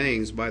all by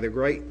names, by the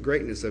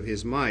greatness of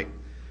his might,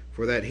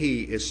 for that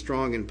he is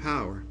strong in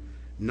power.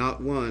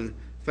 Not one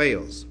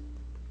fails.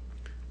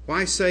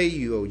 Why say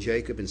you, O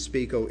Jacob, and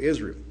speak, O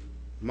Israel?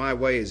 My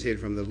way is hid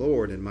from the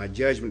Lord, and my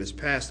judgment is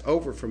passed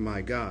over from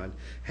my God.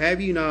 Have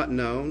you not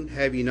known,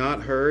 have you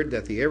not heard,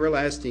 that the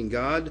everlasting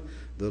God,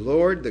 the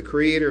Lord, the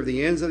creator of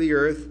the ends of the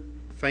earth,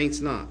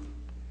 faints not,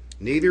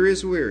 neither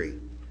is weary.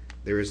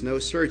 There is no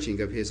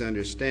searching of his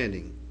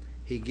understanding.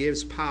 He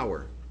gives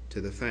power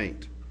to the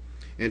faint.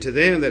 And to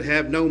them that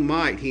have no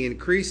might he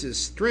increases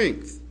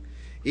strength.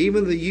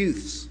 Even the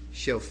youths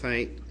shall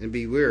faint and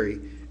be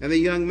weary, and the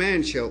young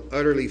man shall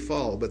utterly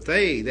fall. But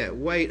they that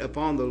wait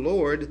upon the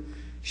Lord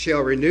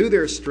shall renew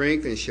their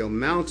strength, and shall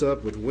mount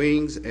up with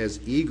wings as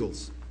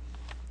eagles.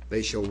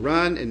 They shall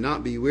run and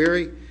not be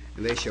weary,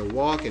 and they shall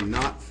walk and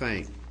not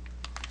faint.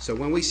 So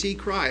when we see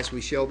Christ,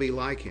 we shall be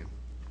like him.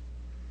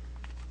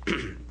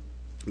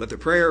 But the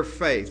prayer of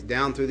faith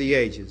down through the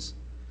ages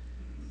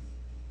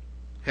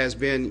has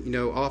been,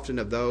 often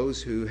of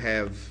those who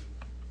have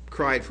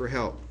cried for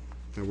help.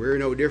 And we're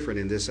no different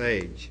in this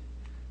age,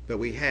 but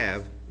we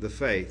have the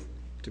faith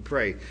to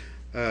pray.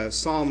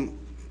 Psalm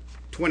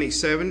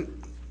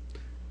 27,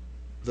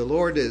 the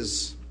Lord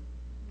is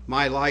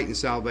my light and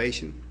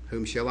salvation.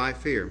 Whom shall I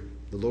fear?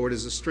 The Lord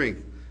is the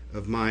strength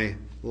of my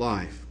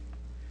life.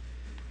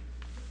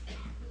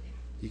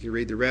 You can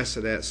read the rest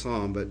of that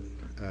psalm, but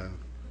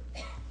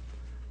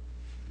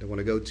don't want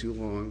to go too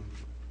long.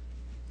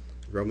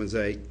 Romans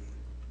 8,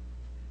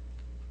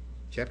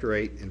 chapter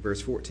 8 and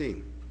verse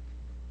 14.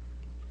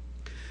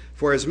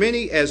 For as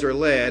many as are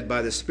led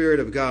by the Spirit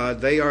of God,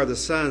 they are the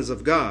sons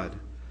of God.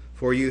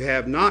 For you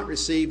have not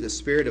received the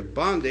spirit of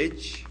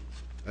bondage,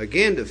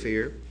 again to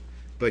fear,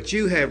 but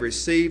you have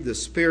received the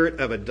spirit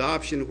of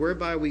adoption,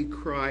 whereby we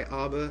cry,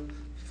 Abba,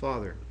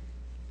 Father.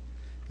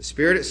 The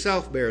Spirit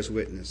itself bears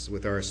witness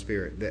with our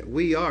spirit that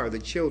we are the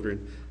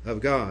children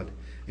of God.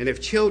 And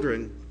if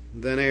children,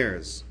 then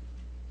heirs,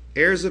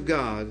 heirs of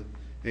God,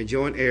 and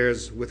joint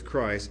heirs with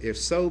Christ, if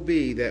so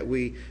be that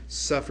we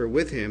suffer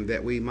with him,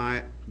 that we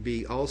might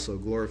be also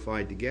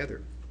glorified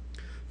together.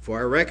 For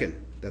I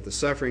reckon that the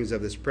sufferings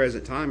of this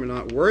present time are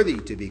not worthy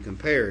to be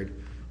compared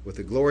with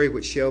the glory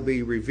which shall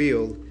be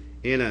revealed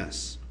in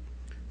us.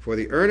 For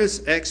the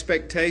earnest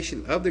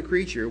expectation of the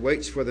creature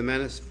waits for the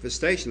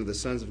manifestation of the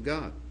sons of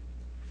God.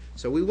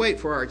 So we wait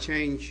for our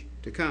change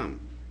to come.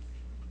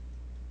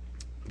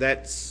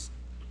 That's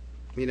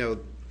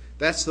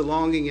the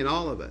longing in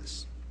all of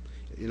us.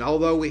 And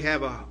although we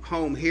have a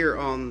home here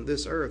on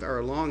this earth,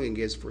 our longing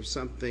is for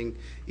something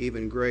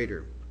even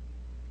greater.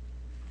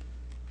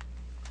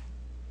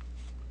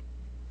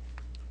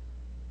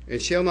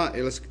 And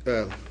let's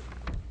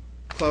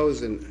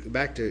close and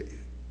back to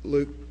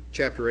Luke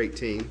chapter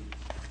 18.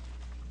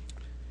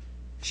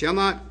 Shall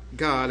not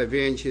God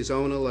avenge his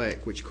own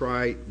elect, which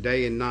cry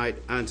day and night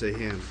unto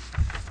him,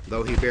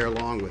 though he bear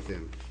long with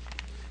them?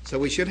 So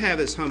we should have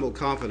this humble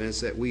confidence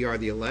that we are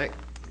the elect,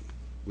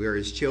 we are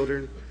his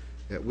children,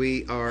 that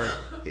we are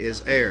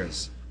his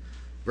heirs.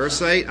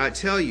 Verse 8, I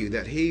tell you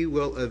that he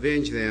will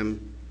avenge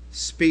them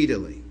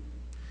speedily.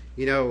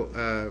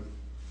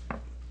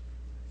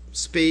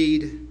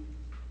 Speed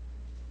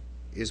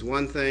is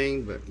one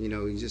thing, but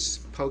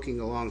just poking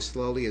along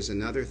slowly is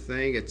another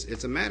thing.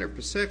 It's a matter of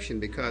perception,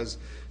 because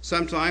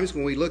sometimes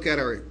when we look at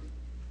our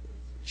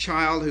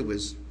child who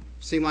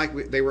seemed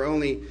like they were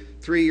only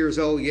 3 years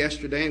old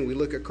yesterday, and we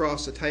look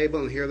across the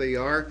table and here they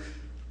are,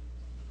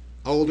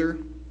 older,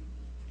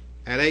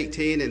 at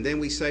 18, and then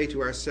we say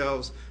to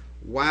ourselves,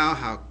 wow,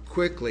 how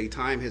quickly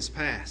time has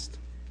passed.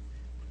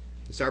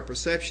 It's our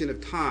perception of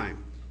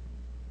time.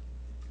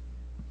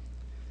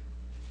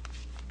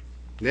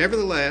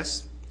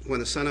 Nevertheless, when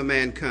the Son of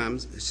Man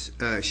comes,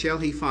 shall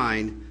he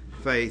find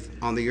faith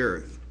on the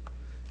earth?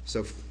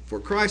 So for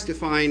Christ to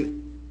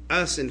find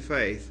us in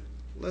faith,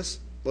 let's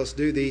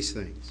do these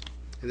things.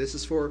 And this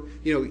is for,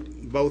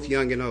 both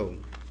young and old.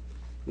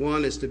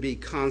 One is to be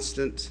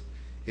constant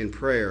in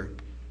prayer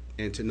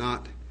and to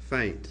not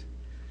faint.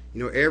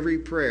 Every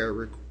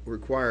prayer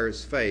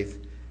requires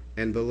faith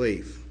and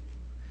belief.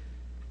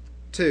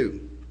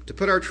 2, to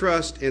put our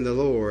trust in the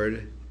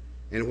Lord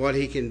and what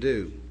he can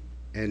do,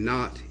 and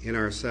not in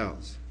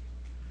ourselves.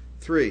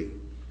 3,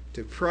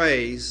 to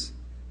praise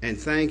and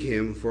thank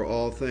him for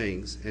all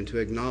things, and to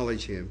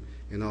acknowledge him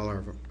in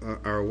all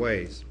our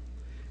ways.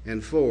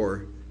 And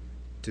 4,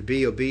 to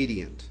be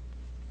obedient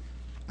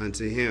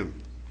unto him.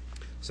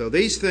 So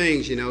these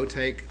things,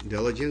 take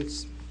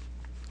diligence,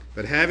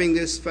 but having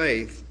this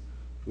faith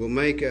will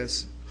make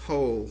us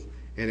whole,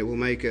 and it will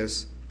make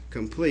us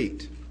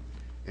complete,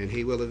 and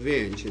he will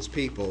avenge his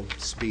people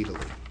speedily.